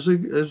platforms is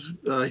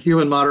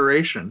human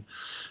moderation.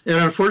 And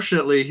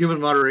unfortunately,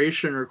 human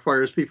moderation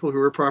requires people who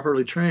are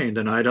properly trained.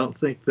 And I don't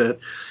think that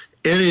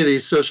any of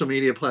these social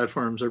media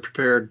platforms are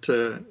prepared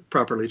to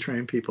properly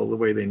train people the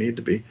way they need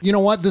to be. You know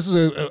what? This is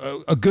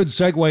a good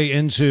segue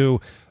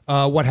into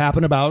what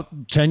happened about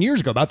 10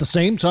 years ago, about the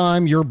same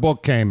time your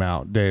book came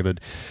out,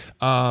 David.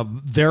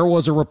 There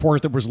was a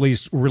report that was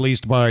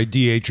released by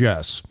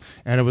DHS,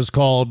 and it was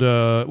called,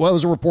 it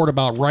was a report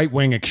about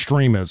right-wing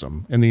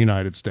extremism in the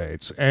United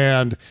States.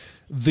 And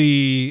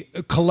the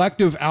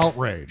collective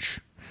outrage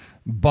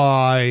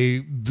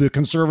by the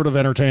conservative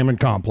entertainment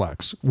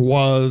complex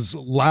was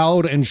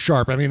loud and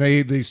sharp. I mean,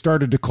 they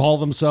started to call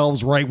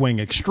themselves right-wing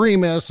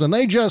extremists, and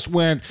they just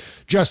went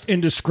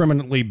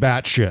indiscriminately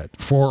batshit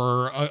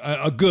for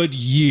a good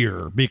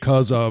year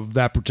because of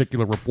that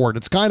particular report.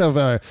 It's kind of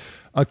a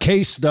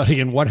case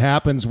study in what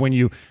happens when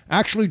you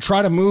actually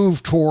try to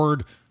move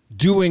toward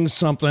doing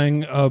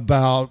something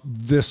about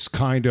this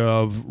kind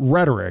of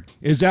rhetoric.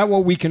 Is that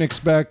what we can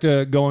expect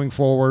going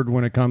forward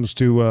when it comes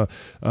to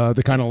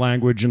the kind of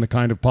language and the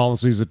kind of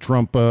policies that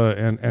Trump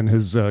and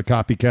his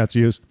copycats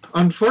use?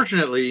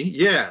 Unfortunately,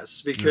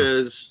 yes,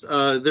 because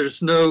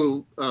there's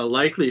no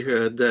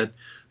likelihood that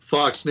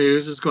Fox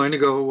News is going to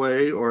go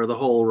away, or the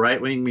whole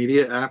right-wing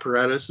media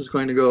apparatus is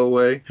going to go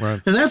away.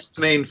 Right. And that's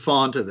the main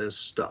font of this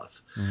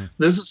stuff. Mm-hmm.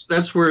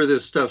 That's where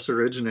this stuff's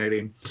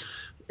originating.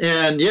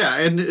 And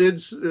and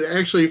it's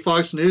actually,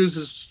 Fox News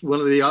is one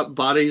of the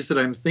bodies that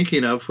I'm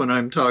thinking of when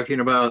I'm talking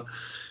about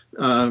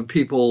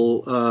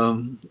people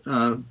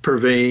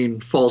purveying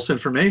false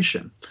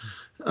information,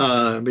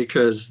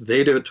 because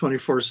they do it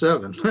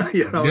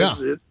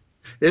 24/7.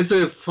 It's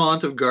a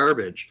font of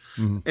garbage,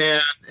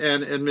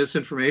 and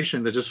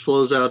misinformation that just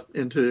flows out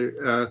into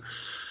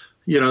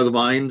the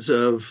minds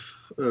of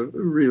a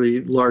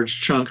really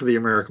large chunk of the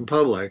American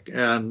public,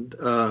 and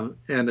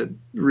it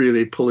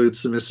really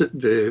pollutes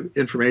the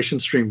information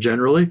stream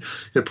generally.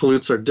 It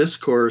pollutes our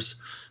discourse,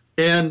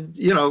 and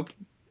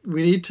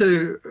we need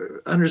to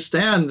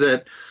understand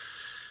that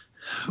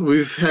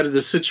we've had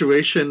this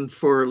situation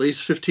for at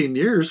least 15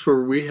 years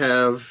where we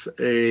have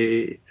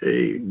a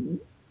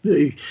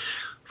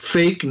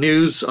fake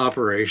news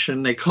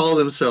operation. They call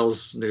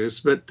themselves news,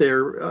 but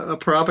they're a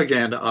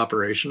propaganda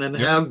operation, and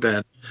have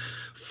been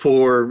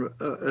for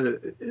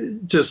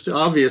just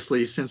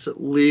obviously since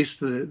at least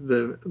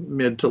the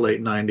mid to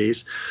late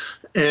 90s,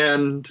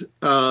 and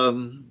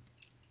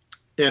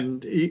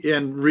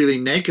really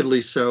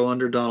nakedly so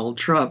under Donald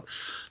Trump,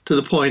 to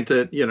the point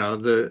that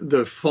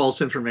the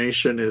false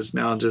information is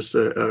now just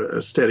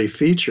a steady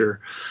feature.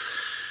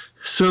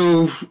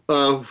 So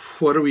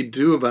what do we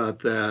do about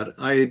that?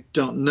 I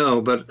don't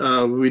know, but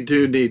we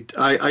do need.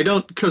 I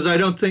don't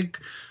think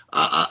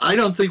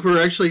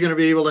we're actually going to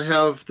be able to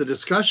have the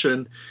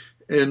discussion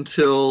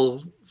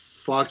until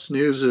Fox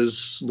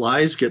News's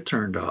lies get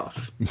turned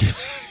off.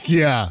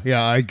 Yeah,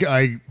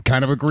 I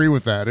kind of agree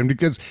with that. And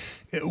because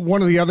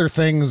one of the other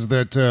things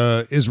that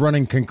is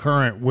running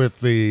concurrent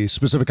with the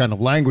specific kind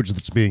of language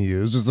that's being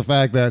used is the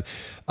fact that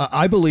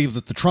I believe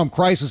that the Trump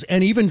crisis,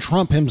 and even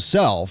Trump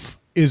himself,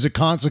 is a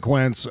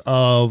consequence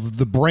of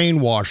the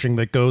brainwashing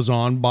that goes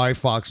on by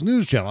Fox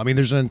News Channel. I mean,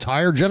 there's an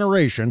entire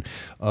generation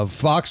of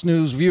Fox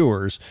News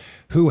viewers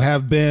who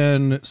have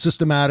been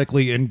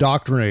systematically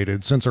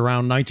indoctrinated since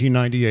around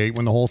 1998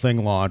 when the whole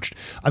thing launched.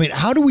 I mean,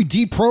 how do we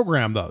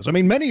deprogram those? I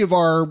mean, many of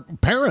our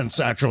parents,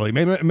 actually,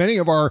 many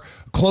of our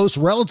close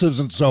relatives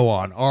and so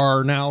on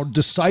are now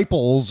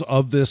disciples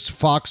of this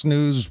Fox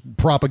News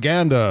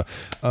propaganda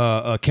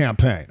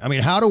campaign. I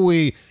mean, how do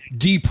we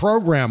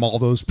deprogram all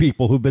those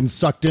people who've been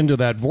sucked into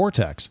that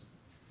vortex?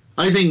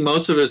 I think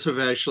most of us have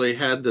actually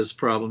had this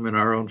problem in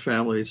our own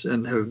families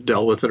and have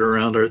dealt with it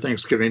around our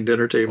Thanksgiving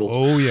dinner tables.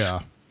 Oh, yeah.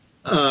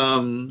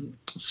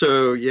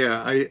 So,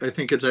 yeah, I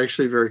think it's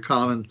actually very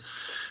common.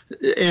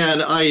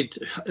 And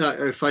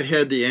if I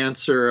had the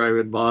answer, I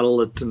would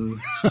bottle it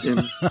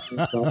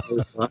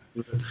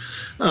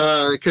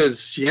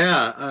because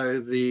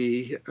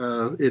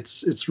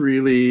it's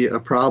really a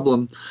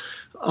problem.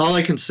 All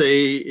I can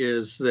say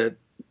is that,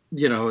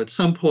 at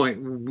some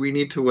point we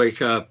need to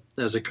wake up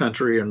as a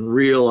country and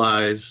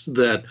realize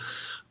that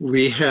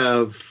we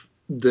have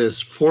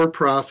this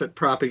for-profit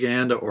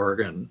propaganda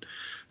organ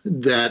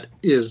that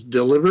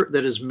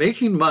is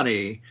making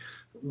money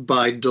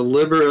by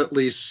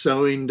deliberately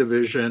sowing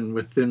division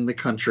within the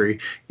country.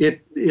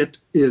 It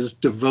is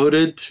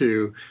devoted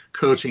to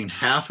coaching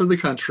half of the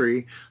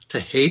country to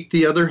hate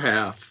the other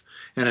half,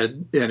 and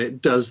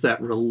it does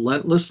that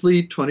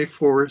relentlessly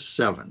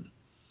 24/7.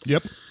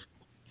 Yep.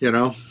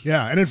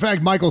 Yeah, and in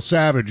fact, Michael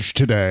Savage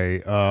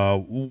today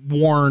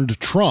warned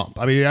Trump.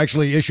 I mean, he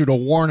actually issued a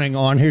warning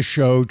on his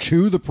show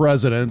to the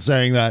president,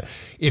 saying that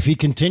if he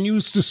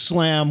continues to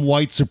slam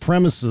white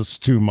supremacists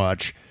too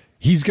much,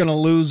 he's going to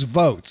lose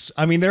votes.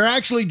 I mean, they're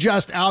actually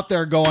just out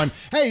there going,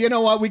 hey, you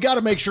know what? We got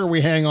to make sure we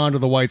hang on to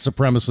the white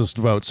supremacist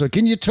vote. So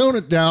can you tone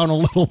it down a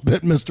little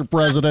bit, Mr.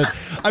 President?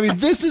 I mean,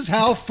 this is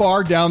how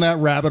far down that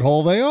rabbit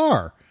hole they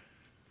are.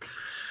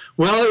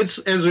 Well, it's,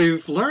 as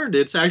we've learned,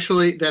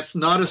 that's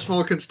not a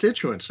small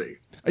constituency.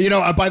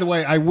 By the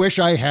way, I wish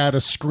I had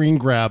a screen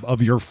grab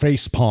of your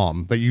face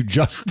palm that you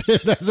just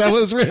did as I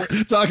was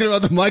talking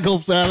about the Michael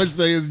Savage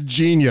thing. Is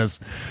genius.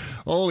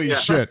 Holy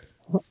shit.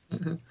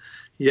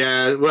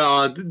 Yeah,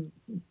 well,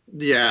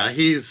 yeah,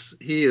 he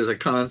is a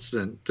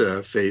constant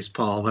face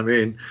palm. I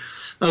mean,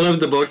 I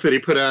love the book that he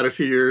put out a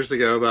few years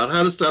ago about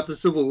how to stop the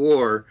Civil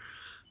War,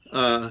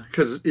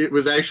 because it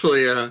was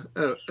actually a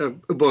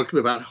book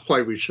about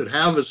why we should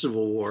have a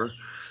civil war.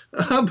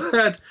 And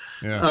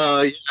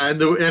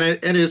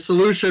his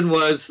solution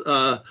was,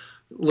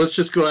 let's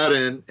just go out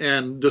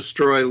and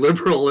destroy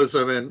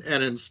liberalism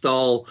and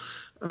install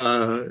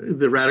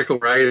the radical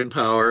right in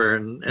power,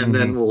 and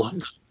then we'll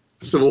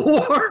Civil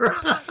War.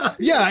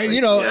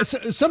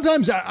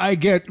 Sometimes I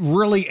get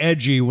really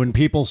edgy when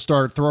people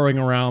start throwing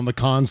around the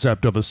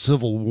concept of a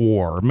civil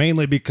war,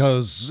 mainly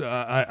because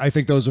I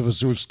think those of us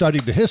who have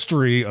studied the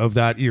history of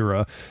that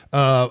era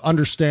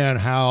understand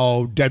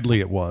how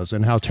deadly it was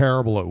and how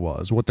terrible it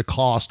was, what the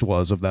cost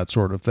was of that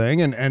sort of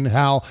thing, and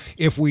how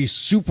if we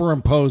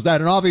superimpose that,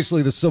 and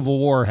obviously the Civil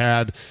War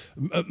had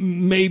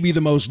maybe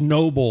the most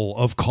noble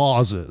of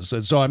causes,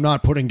 and so I'm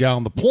not putting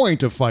down the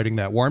point of fighting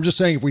that war. I'm just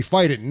saying if we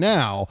fight it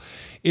now,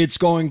 it's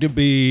going to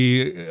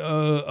be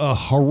a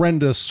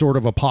horrendous sort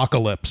of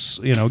apocalypse,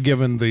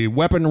 given the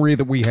weaponry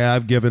that we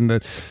have, given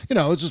that,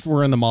 it's just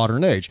we're in the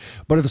modern age.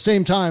 But at the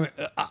same time,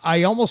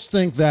 I almost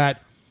think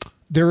that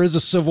there is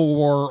a civil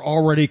war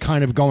already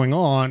kind of going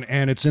on,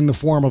 and it's in the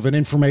form of an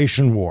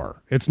information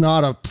war. It's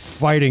not a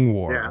fighting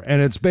war. Yeah.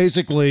 And it's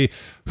basically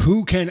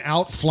who can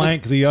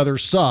outflank the other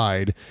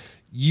side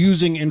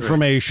using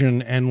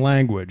information and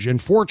language.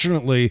 And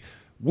fortunately,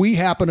 we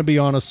happen to be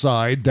on a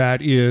side that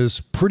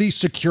is pretty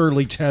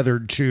securely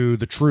tethered to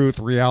the truth,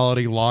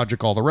 reality,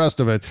 logic, all the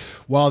rest of it,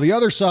 while the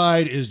other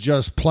side is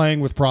just playing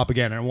with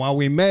propaganda. And while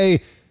we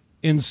may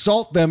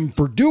insult them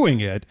for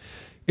doing it,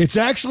 it's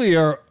actually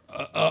a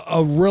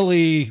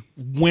really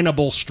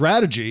winnable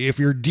strategy. If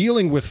you're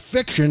dealing with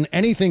fiction,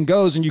 anything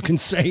goes, and you can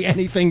say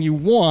anything you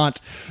want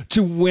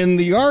to win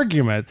the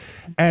argument.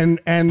 And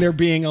they're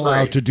being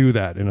allowed to do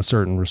that in a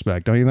certain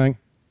respect, don't you think?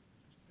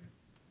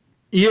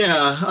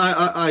 Yeah,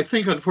 I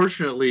think,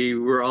 unfortunately,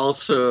 we're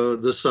also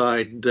the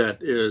side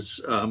that is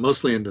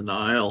mostly in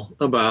denial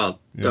about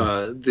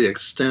the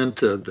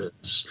extent of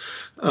this.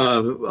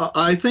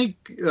 I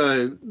think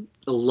a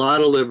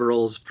lot of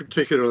liberals,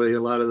 particularly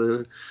a lot of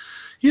the,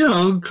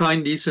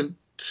 kind, decent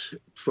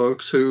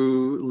folks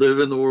who live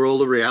in the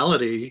world of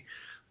reality,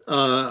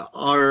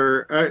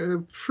 are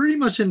pretty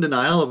much in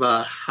denial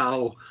about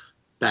how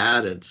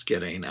bad it's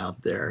getting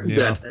out there.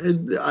 Yeah.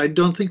 That I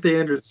don't think they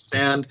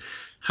understand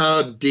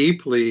how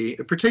deeply,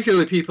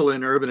 particularly people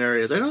in urban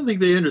areas, I don't think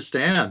they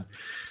understand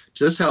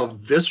just how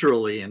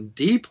viscerally and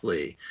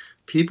deeply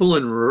people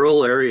in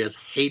rural areas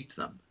hate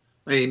them.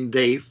 I mean,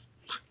 they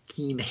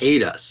fucking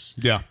hate us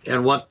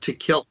and want to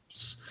kill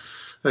us.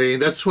 I mean,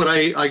 that's what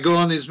I go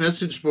on these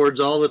message boards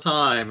all the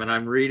time, and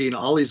I'm reading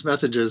all these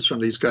messages from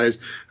these guys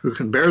who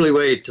can barely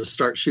wait to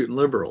start shooting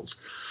liberals.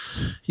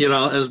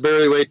 And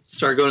barely wait to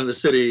start going to the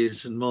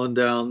cities and mowing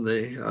down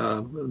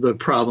the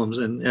problems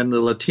and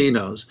the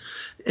Latinos.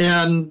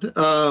 And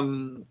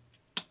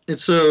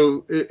it's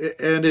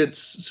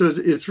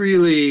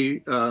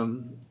really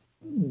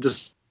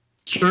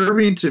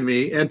disturbing to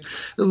me. And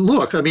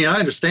look, I mean, I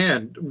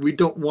understand we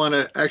don't want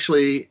to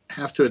actually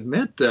have to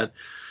admit that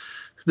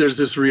there's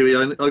this really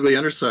ugly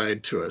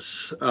underside to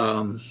us.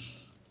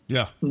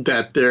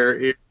 That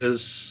there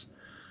is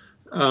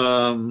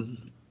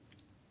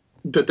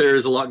that there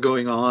is a lot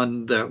going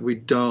on that we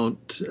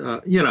don't,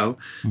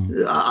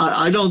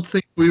 I don't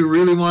think we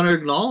really want to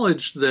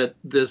acknowledge that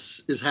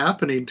this is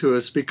happening to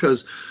us,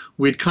 because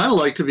we'd kind of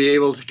like to be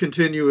able to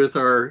continue with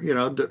our,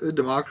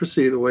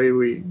 democracy the way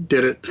we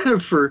did it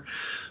for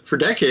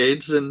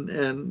decades,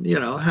 and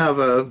have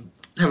a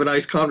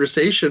nice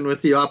conversation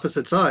with the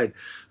opposite side.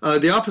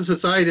 The opposite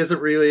side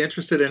isn't really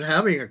interested in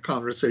having a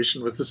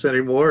conversation with us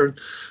anymore.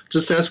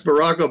 Just ask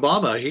Barack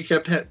Obama. He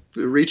kept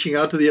reaching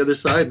out to the other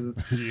side and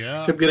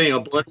kept getting a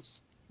blood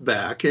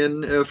back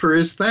and for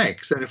his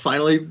thanks. And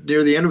finally,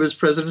 near the end of his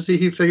presidency,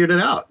 he figured it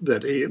out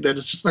that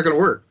it's just not going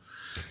to work.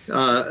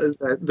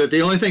 That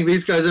the only thing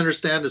these guys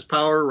understand is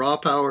power, raw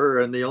power,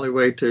 and the only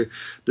way to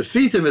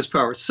defeat them is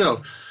power.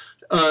 So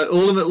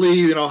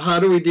ultimately, how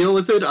do we deal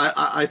with it?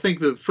 I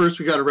think that first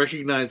we got to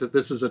recognize that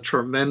this is a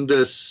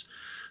tremendous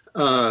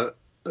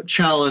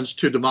challenge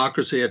to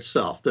democracy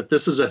itself, that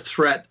this is a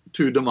threat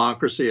to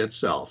democracy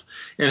itself.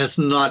 And it's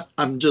not,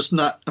 I'm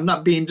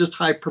not being just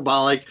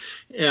hyperbolic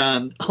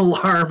and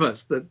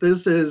alarmist, that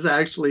this is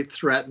actually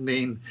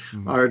threatening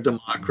our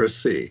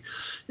democracy.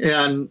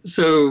 And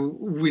so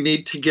we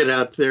need to get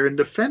out there and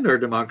defend our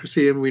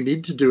democracy, and we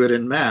need to do it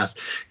en masse.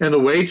 And the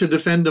way to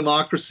defend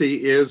democracy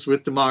is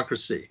with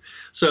democracy.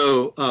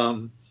 So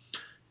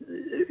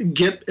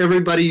get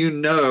everybody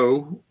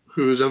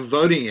who's of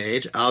voting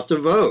age out to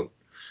vote.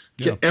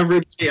 Get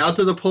everybody out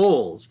to the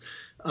polls.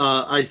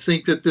 I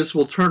think that this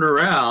will turn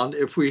around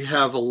if we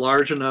have a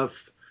large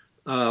enough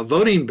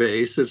voting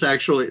base that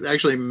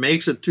actually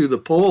makes it to the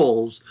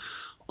polls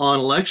on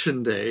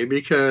election day,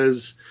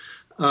 because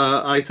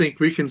I think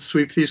we can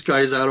sweep these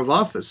guys out of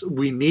office.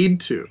 We need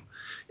to.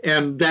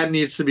 And that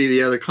needs to be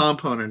the other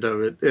component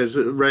of it, is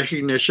a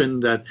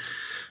recognition that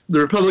the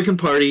Republican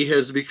Party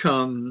has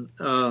become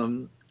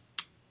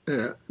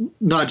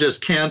not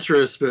just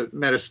cancerous, but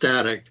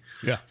metastatic.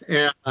 Yeah.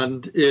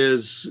 And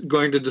is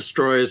going to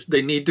destroy us.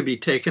 They need to be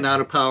taken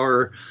out of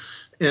power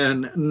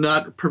and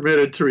not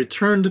permitted to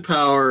return to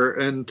power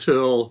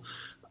until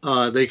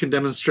they can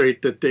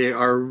demonstrate that they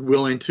are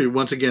willing to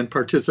once again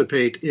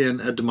participate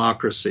in a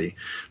democracy.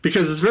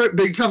 Because it's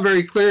become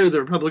very clear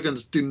that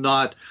Republicans do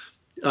not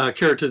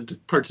care to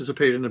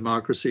participate in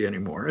democracy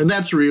anymore. And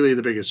that's really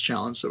the biggest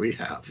challenge that we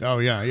have. Oh,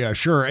 yeah,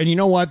 sure. And you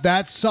know what?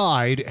 That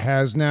side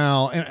has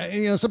now,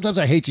 and sometimes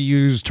I hate to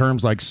use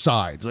terms like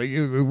sides.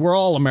 We're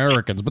all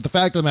Americans, but the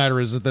fact of the matter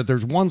is that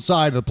there's one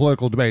side of the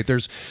political debate.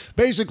 There's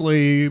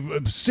basically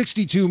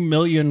 62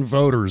 million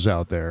voters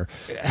out there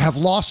have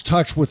lost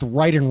touch with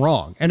right and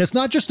wrong. And it's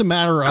not just a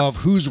matter of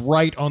who's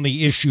right on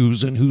the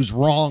issues and who's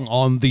wrong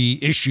on the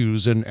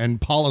issues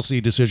and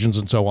policy decisions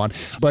and so on,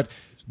 but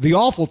the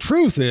awful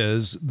truth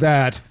is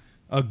that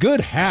a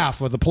good half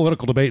of the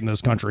political debate in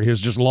this country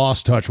has just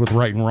lost touch with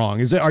right and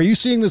wrong. Are you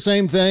seeing the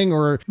same thing?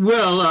 Or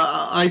Well,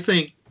 I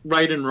think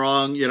right and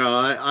wrong,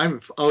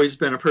 I've always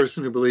been a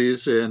person who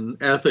believes in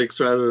ethics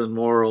rather than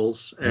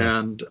morals,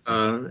 and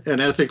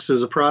ethics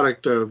is a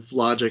product of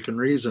logic and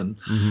reason.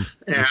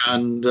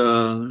 And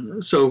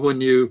so when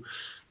you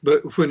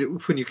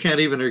can't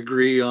even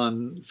agree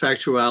on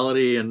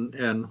factuality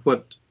and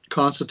what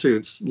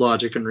constitutes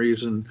logic and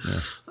reason,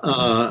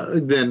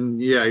 then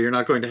you're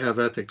not going to have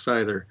ethics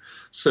either.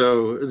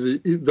 So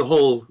the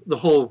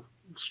whole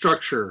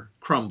structure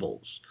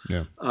crumbles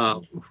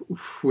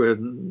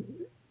when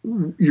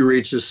you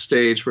reach this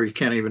stage where you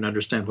can't even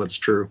understand what's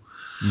true.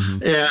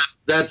 And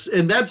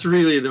that's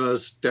really the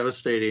most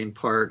devastating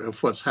part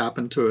of what's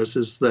happened to us,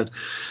 is that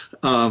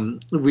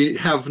we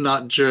have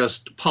not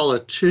just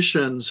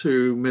politicians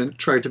who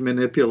try to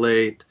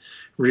manipulate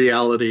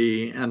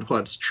reality and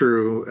what's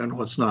true and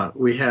what's not.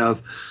 We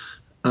have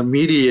a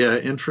media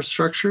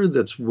infrastructure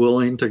that's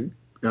willing to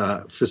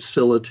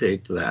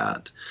facilitate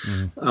that.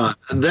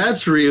 And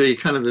that's really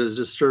kind of the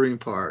disturbing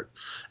part.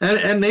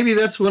 And maybe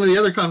that's one of the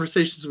other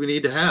conversations we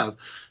need to have,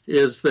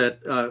 is that,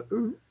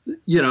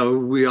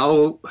 we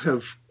all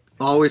have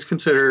always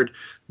considered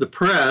the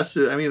press.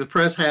 I mean, the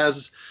press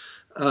has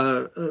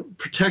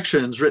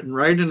protections written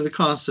right into the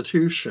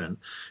Constitution,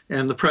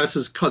 and the press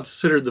is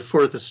considered the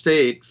fourth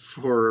estate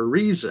for a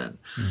reason,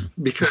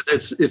 because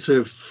it's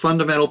a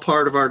fundamental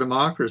part of our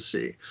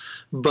democracy.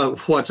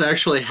 But what's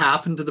actually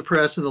happened to the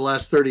press in the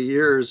last 30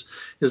 years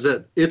is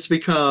that it's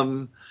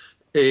become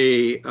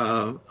a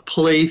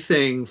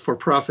plaything for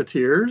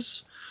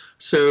profiteers.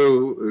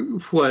 So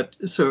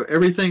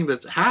everything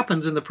that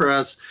happens in the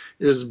press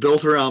is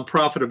built around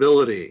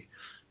profitability.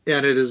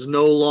 And it is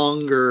no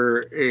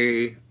longer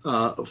a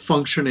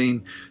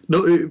functioning.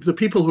 The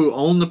people who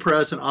own the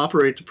press and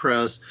operate the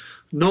press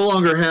no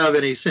longer have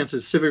any sense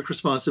of civic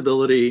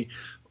responsibility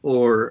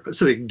or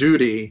civic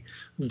duty.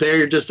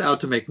 They're just out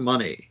to make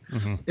money.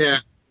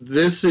 And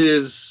this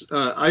is,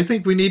 I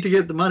think we need to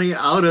get the money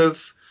out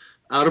of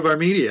out of our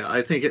media.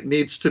 I think it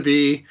needs to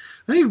be,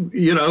 maybe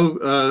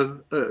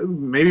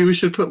we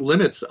should put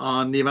limits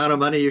on the amount of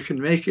money you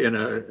can make in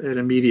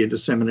a media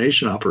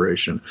dissemination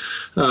operation.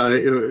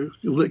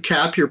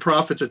 Cap your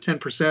profits at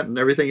 10%, and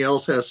everything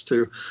else has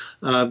to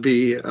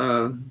be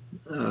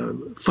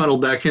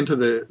funneled back into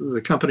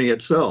the company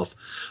itself.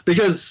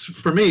 Because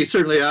for me,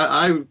 certainly,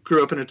 I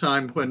grew up in a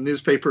time when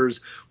newspapers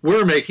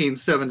were making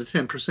 7 to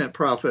 10%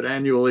 profit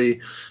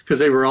annually because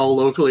they were all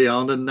locally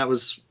owned, and that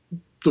was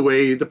the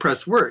way the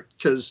press worked.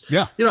 Because,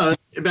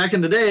 back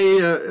in the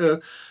day,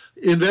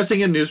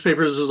 investing in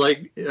newspapers was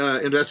like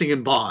investing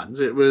in bonds.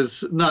 It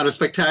was not a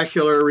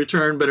spectacular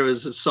return, but it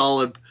was a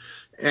solid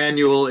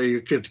annual.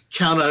 You could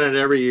count on it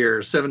every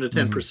year, 7 to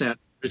 10%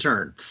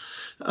 return.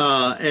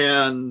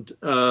 And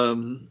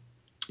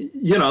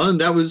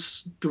that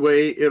was the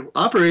way it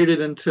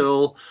operated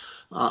until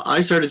I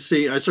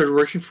started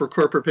working for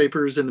corporate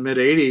papers in the mid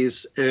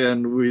 80s,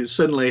 and we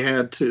suddenly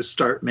had to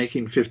start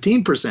making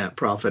 15%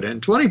 profit and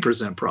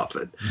 20%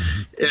 profit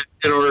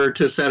in order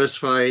to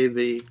satisfy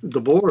the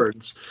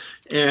boards.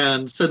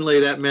 And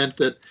suddenly that meant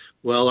that,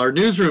 well, our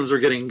newsrooms were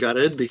getting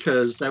gutted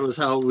because that was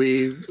how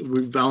we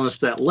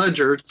balanced that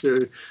ledger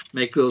to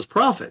make those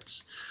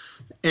profits.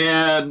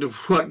 And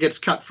what gets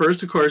cut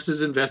first, of course,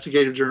 is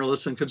investigative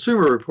journalists and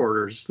consumer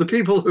reporters, the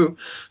people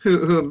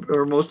who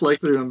are most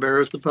likely to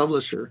embarrass the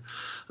publisher.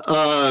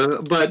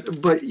 But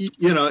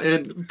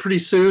and pretty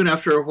soon,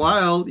 after a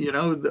while,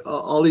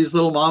 all these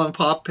little mom and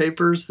pop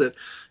papers that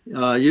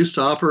used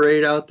to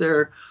operate out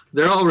there,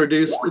 they're all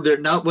reduced. They're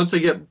now, once they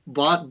get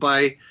bought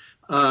by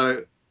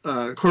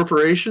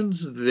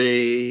corporations,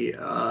 they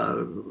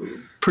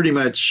pretty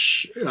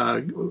much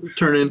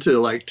turn into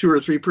like 2 or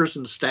 3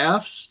 person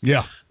staffs.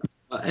 Yeah.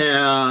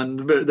 And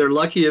they're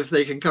lucky if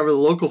they can cover the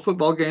local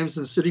football games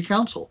and city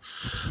council.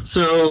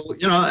 So,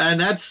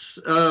 and that's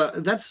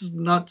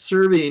not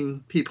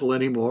serving people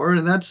anymore.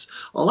 And that's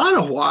a lot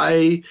of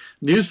why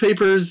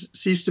newspapers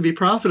cease to be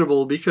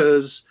profitable,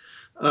 because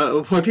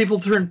why people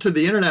turned to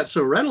the internet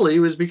so readily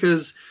was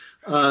because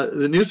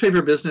the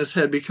newspaper business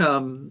had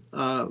become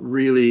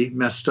really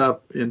messed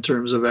up in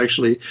terms of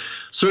actually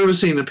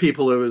servicing the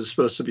people it was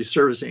supposed to be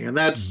servicing, and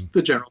that's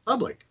the general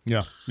public.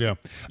 Yeah, yeah.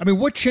 I mean,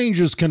 what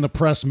changes can the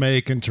press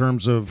make in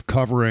terms of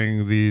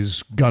covering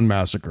these gun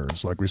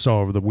massacres, like we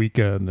saw over the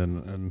weekend?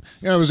 And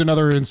there was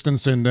another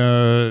instance in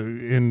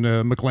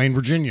McLean,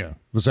 Virginia,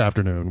 this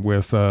afternoon,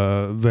 with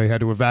they had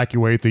to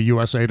evacuate the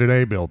USA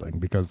Today building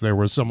because there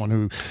was someone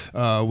who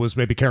was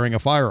maybe carrying a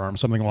firearm,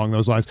 something along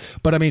those lines.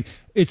 But I mean,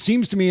 it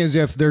seems to me as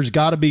if there's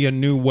got to be a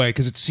new way,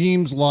 because it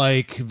seems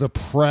like the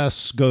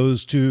press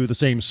goes to the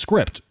same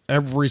script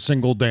every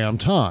single damn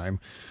time.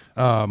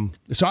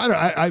 So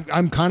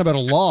I'm kind of at a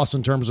loss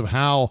in terms of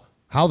how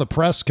the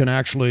press can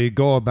actually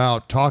go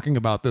about talking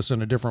about this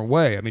in a different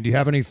way. I mean, do you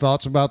have any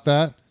thoughts about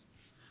that?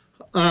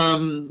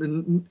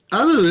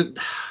 Other than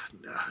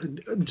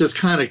just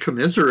kind of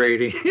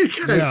commiserating,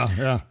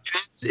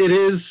 because it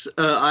is.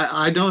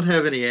 I don't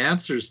have any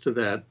answers to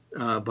that,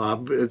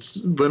 Bob. It's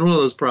been one of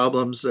those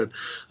problems that,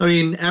 I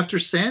mean, after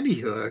Sandy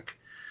Hook,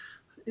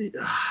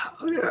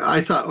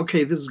 I thought,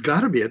 okay, this has got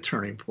to be a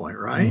turning point,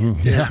 right?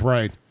 Mm-hmm. Yeah,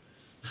 right.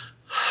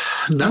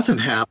 Nothing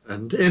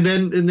happened, and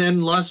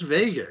then Las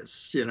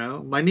Vegas.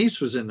 My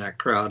niece was in that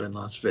crowd in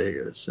Las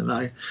Vegas,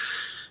 and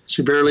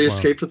she barely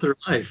escaped with her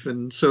life,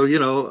 and so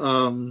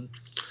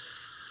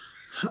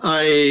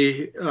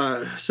eventually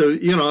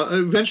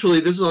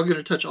this is all going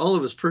to touch all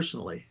of us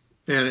personally,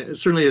 and it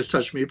certainly has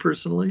touched me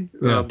personally.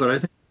 But I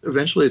think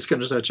eventually it's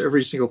going to touch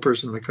every single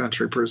person in the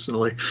country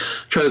personally,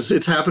 because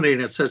it's happening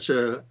at such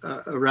a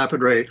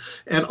rapid rate.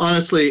 And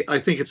honestly, I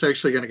think it's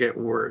actually going to get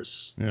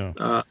worse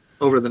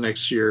over the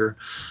next year,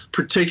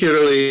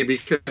 particularly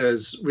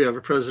because we have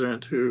a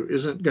president who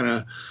isn't going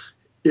to,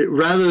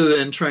 rather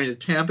than trying to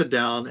tamp it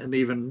down and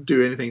even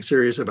do anything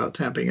serious about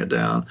tamping it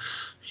down,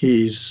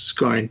 he's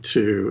going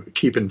to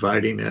keep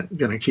inviting it,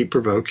 going to keep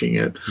provoking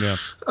it,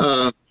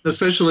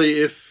 especially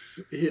if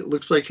it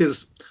looks like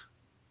his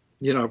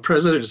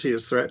presidency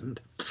is threatened.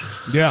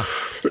 Yeah.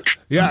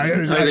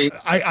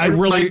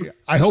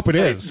 I hope it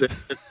is.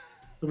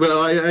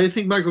 Well, I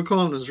think Michael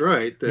Cohen was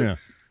right that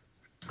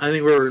I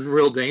think we're in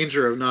real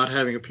danger of not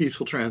having a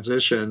peaceful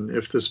transition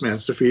if this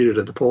man's defeated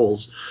at the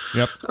polls.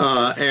 Yep.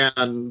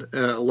 And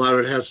a lot of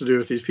it has to do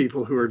with these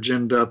people who are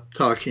ginned up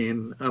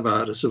talking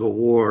about a civil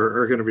war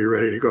are going to be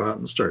ready to go out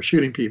and start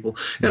shooting people.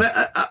 And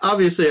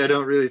obviously, I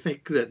don't really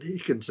think that he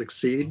can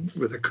succeed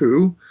with a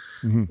coup.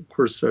 Mm-hmm. Of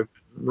course, I've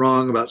been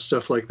wrong about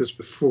stuff like this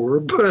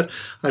before, but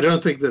I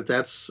don't think that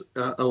that's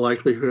a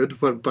likelihood.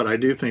 But I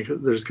do think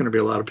that there's going to be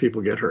a lot of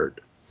people get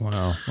hurt.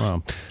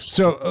 Wow.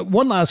 So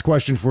one last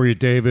question for you,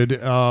 David.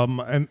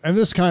 And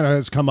this kind of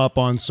has come up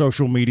on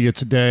social media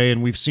today,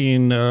 and we've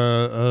seen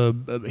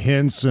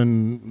hints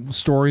and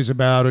stories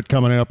about it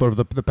coming up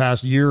over the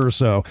past year or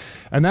so.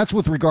 And that's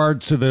with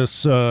regard to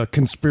this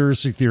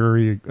conspiracy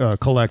theory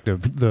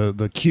collective,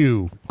 the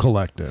Q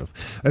collective.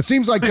 It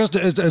seems like just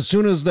as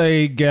soon as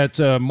they get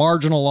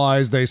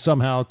marginalized, they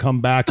somehow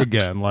come back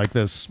again, like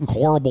this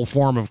horrible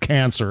form of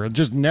cancer. It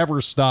just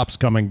never stops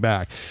coming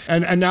back.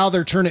 And now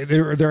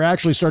they're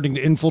actually starting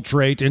to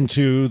infiltrate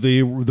into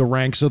the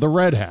ranks of the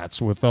Red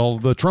Hats with all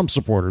the Trump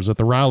supporters at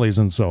the rallies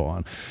and so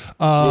on.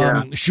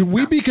 Should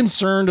we be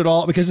concerned at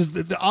all?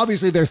 Because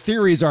obviously their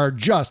theories are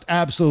just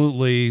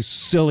absolutely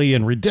silly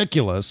and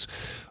ridiculous,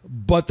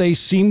 but they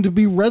seem to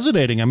be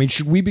resonating. I mean,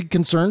 should we be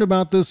concerned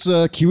about this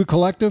Q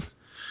collective?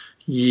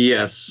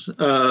 Yes,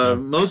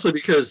 mostly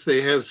because they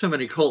have so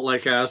many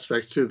cult-like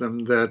aspects to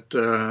them that,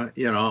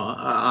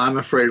 I'm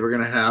afraid we're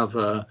going to have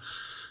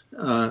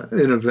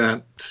an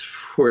event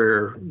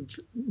where, a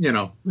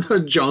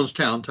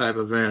Jonestown type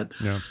event,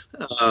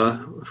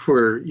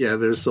 where,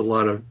 there's a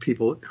lot of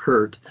people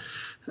hurt,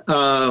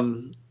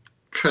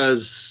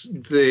 because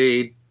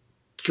they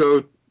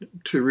go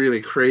to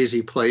really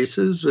crazy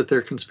places with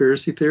their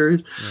conspiracy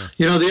theories.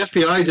 The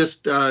FBI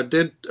just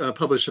did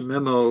publish a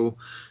memo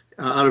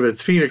out of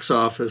its Phoenix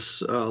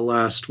office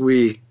last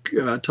week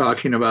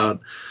talking about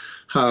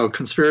how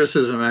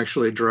conspiracism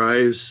actually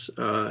drives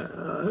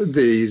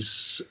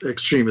these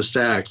extremist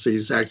acts,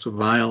 these acts of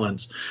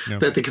violence,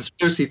 that the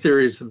conspiracy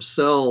theories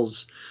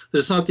themselves, that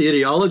it's not the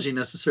ideology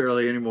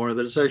necessarily anymore,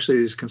 that it's actually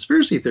these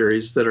conspiracy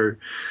theories that are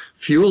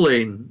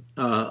fueling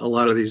a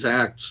lot of these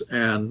acts.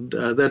 And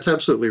that's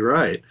absolutely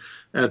right.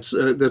 That's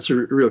a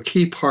real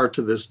key part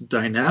to this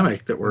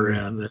dynamic that we're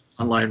in, the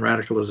online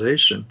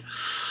radicalization.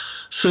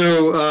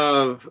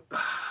 So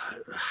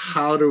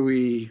how do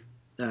we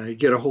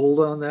get a hold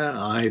on that?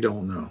 I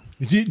don't know.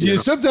 Do you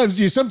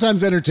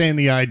sometimes entertain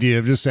the idea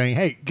of just saying,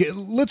 "Hey,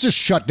 let's just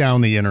shut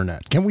down the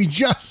internet. Can we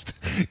just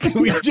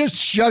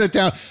shut it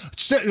down?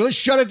 Let's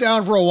shut it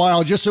down for a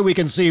while, just so we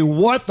can see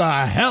what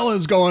the hell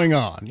is going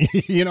on."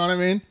 You know what I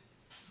mean?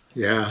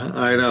 Yeah,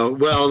 I know.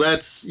 Well,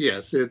 it's.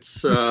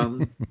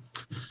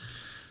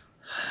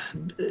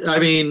 I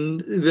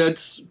mean,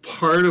 that's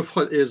part of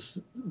what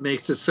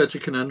makes it such a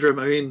conundrum.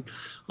 I mean,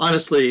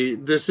 honestly,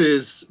 this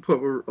is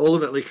what we're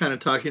ultimately kind of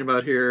talking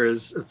about here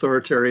is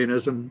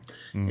authoritarianism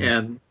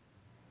and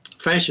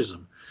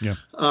fascism. Yeah.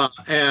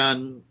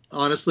 And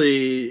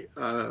honestly,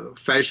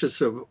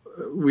 fascism,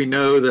 we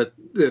know that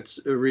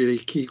it's a really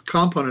key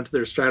component to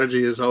their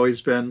strategy has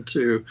always been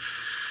to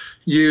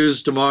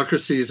use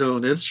democracy's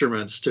own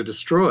instruments to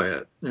destroy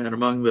it. And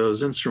among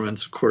those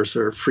instruments, of course,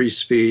 are free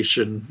speech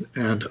and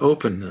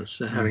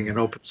openness and having an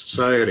open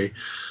society.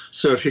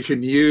 So if you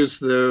can use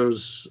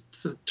those,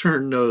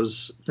 turn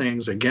those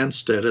things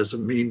against it as a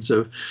means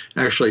of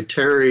actually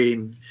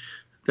tearing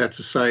that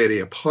society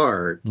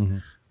apart,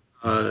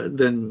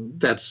 then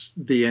that's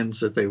the ends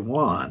that they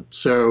want.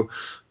 So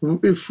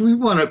if we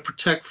want to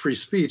protect free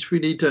speech, we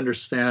need to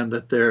understand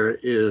that there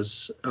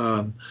is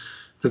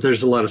that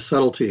there's a lot of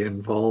subtlety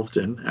involved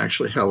in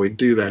actually how we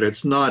do that.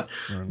 It's not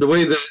the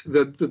way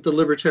that the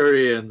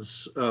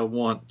libertarians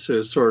want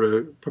to sort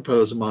of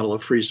propose a model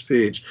of free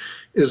speech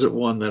isn't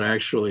one that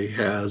actually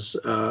has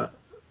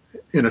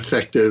an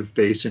effective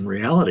base in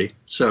reality.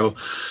 So,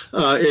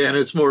 and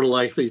it's more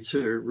likely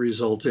to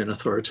result in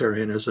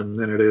authoritarianism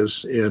than it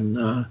is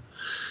in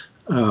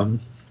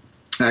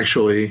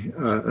actually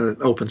an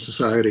open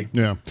society.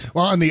 Yeah.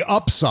 Well, on the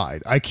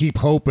upside, I keep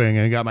hoping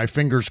and got my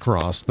fingers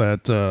crossed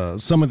that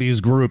some of these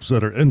groups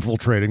that are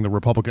infiltrating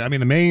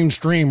the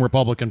mainstream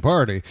Republican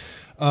Party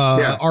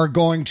are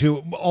going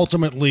to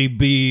ultimately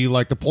be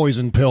like the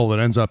poison pill that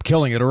ends up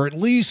killing it, or at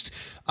least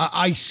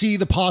I see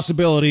the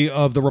possibility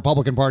of the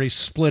Republican Party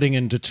splitting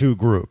into two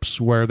groups,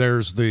 where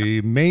there's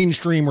the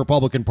mainstream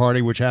Republican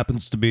Party, which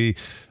happens to be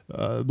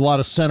a lot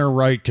of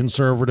center-right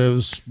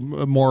conservatives,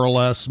 more or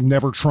less,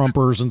 never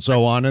Trumpers and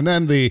so on, and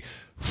then the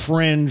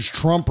fringe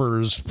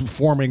Trumpers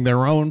forming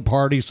their own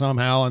party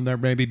somehow, and there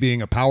maybe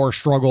being a power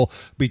struggle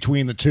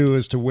between the two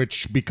as to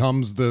which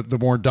becomes the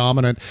more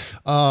dominant.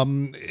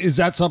 Is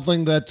that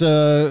something that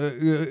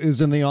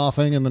is in the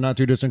offing in the not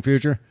too distant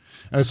future?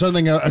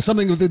 Something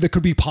that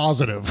could be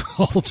positive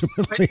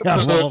ultimately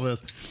out of all of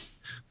this.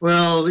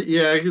 Well,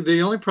 yeah,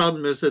 the only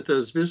problem is that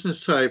those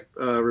business type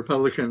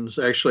Republicans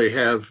actually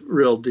have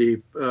real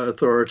deep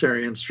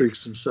authoritarian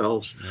streaks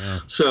themselves. Yeah.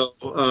 So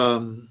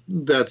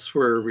that's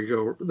where we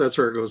go. That's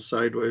where it goes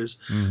sideways.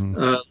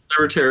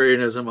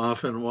 Libertarianism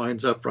often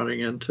winds up running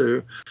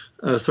into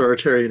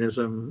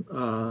authoritarianism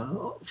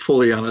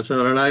fully on its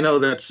own. And I know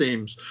that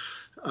seems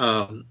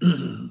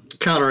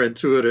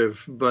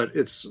counterintuitive, but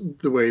it's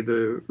the way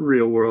the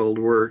real world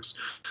works.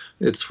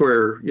 It's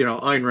where,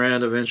 Ayn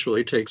Rand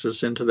eventually takes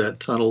us into that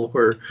tunnel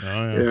where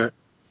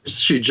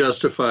she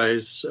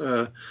justifies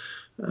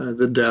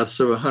the deaths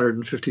of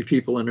 150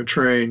 people in a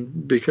train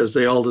because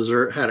they all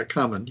had it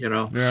coming, and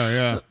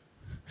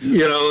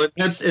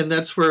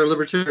that's where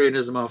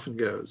libertarianism often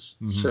goes.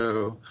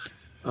 So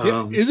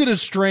Is it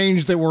as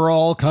strange that we're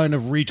all kind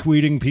of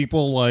retweeting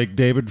people like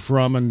David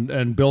Frum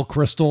and Bill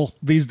Kristol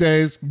these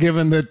days,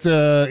 given that,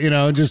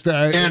 just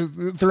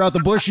throughout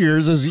the Bush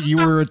years, as you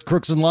were at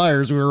Crooks and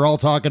Liars, we were all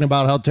talking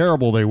about how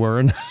terrible they were,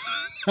 and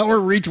now we're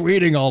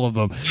retweeting all of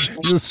them.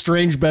 Just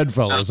strange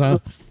bedfellows, huh?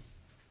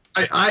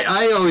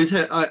 I always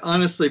had,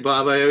 honestly,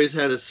 Bob, I always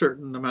had a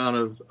certain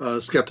amount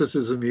of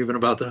skepticism even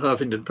about the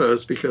Huffington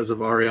Post because of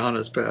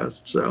Ariana's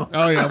past. So.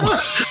 Oh, yeah.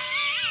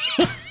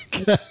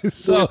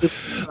 So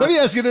let me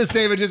ask you this,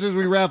 David, just as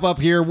we wrap up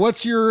here,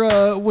 what's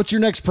your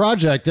next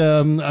project?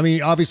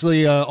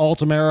 Obviously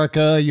Alt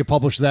America, you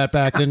published that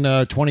back in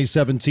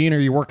 2017. Are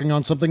you working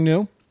on something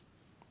new?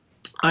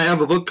 I have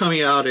a book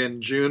coming out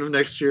in June of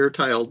next year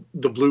titled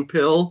The Blue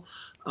Pill,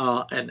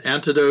 an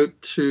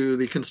antidote to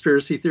the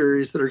conspiracy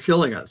theories that are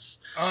killing us.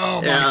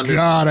 Oh my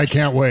God, I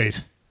can't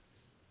wait.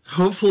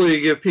 Hopefully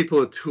give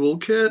people a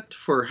toolkit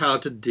for how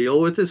to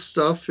deal with this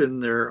stuff in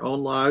their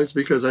own lives,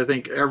 because I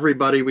think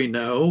everybody we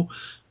know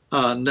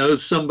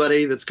knows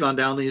somebody that's gone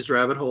down these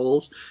rabbit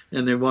holes,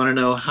 and they want to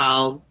know,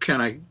 how can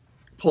I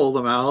pull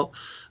them out?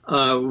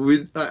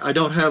 I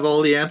don't have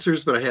all the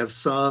answers, but I have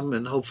some,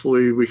 and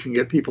hopefully we can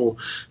get people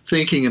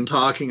thinking and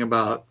talking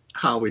about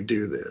how we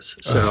do this.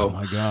 So, oh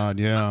my God,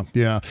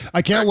 yeah.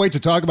 I can't wait to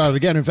talk about it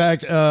again. In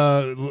fact,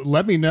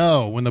 let me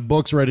know when the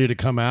book's ready to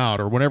come out,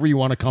 or whenever you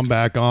want to come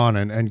back on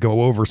and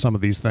go over some of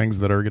these things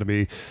that are going to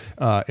be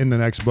in the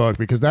next book,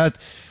 because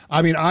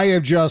I've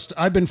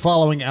been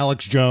following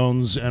Alex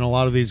Jones and a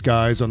lot of these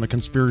guys on the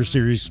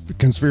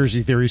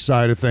conspiracy theory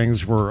side of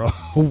things for a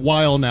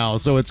while now.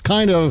 So it's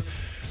kind of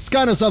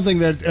something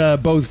that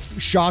both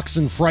shocks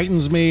and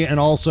frightens me, and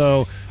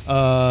also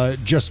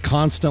just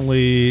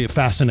constantly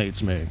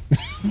fascinates me.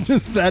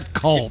 that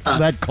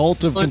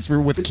cult of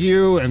conspiracy with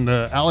Q and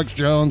Alex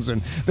Jones,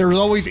 and there's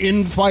always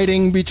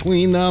infighting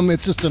between them.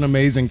 It's just an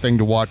amazing thing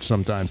to watch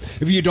sometimes,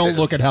 if you don't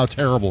look at how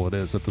terrible it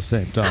is at the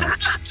same time.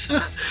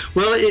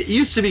 Well, it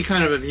used to be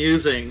kind of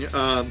amusing,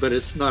 but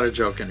it's not a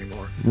joke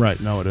anymore. Right.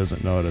 No, it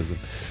isn't.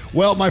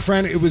 Well, my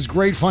friend, it was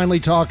great finally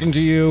talking to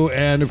you,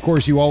 and of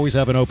course you always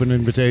have an open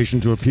invitation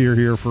to appear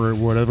here for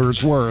whatever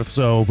it's worth,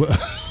 so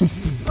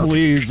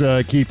please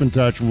keep in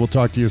touch. We'll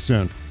talk to you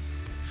soon.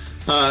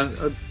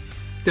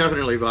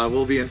 Definitely, Bob.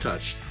 We'll be in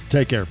touch.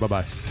 Take care.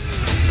 Bye-bye.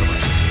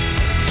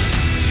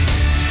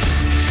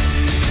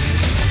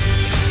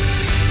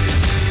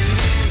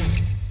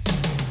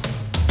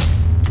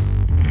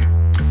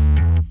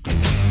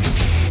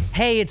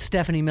 Hey, it's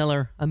Stephanie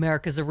Miller,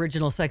 America's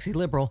original sexy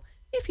liberal,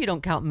 if you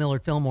don't count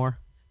Millard Fillmore.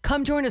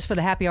 Come join us for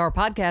the Happy Hour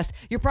podcast.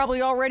 You're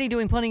probably already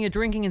doing plenty of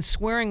drinking and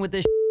swearing with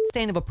this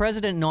stain of a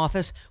president in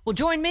office. Well,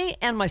 join me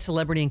and my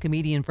celebrity and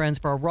comedian friends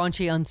for a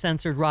raunchy,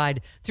 uncensored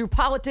ride through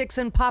politics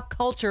and pop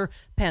culture,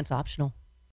 pants optional.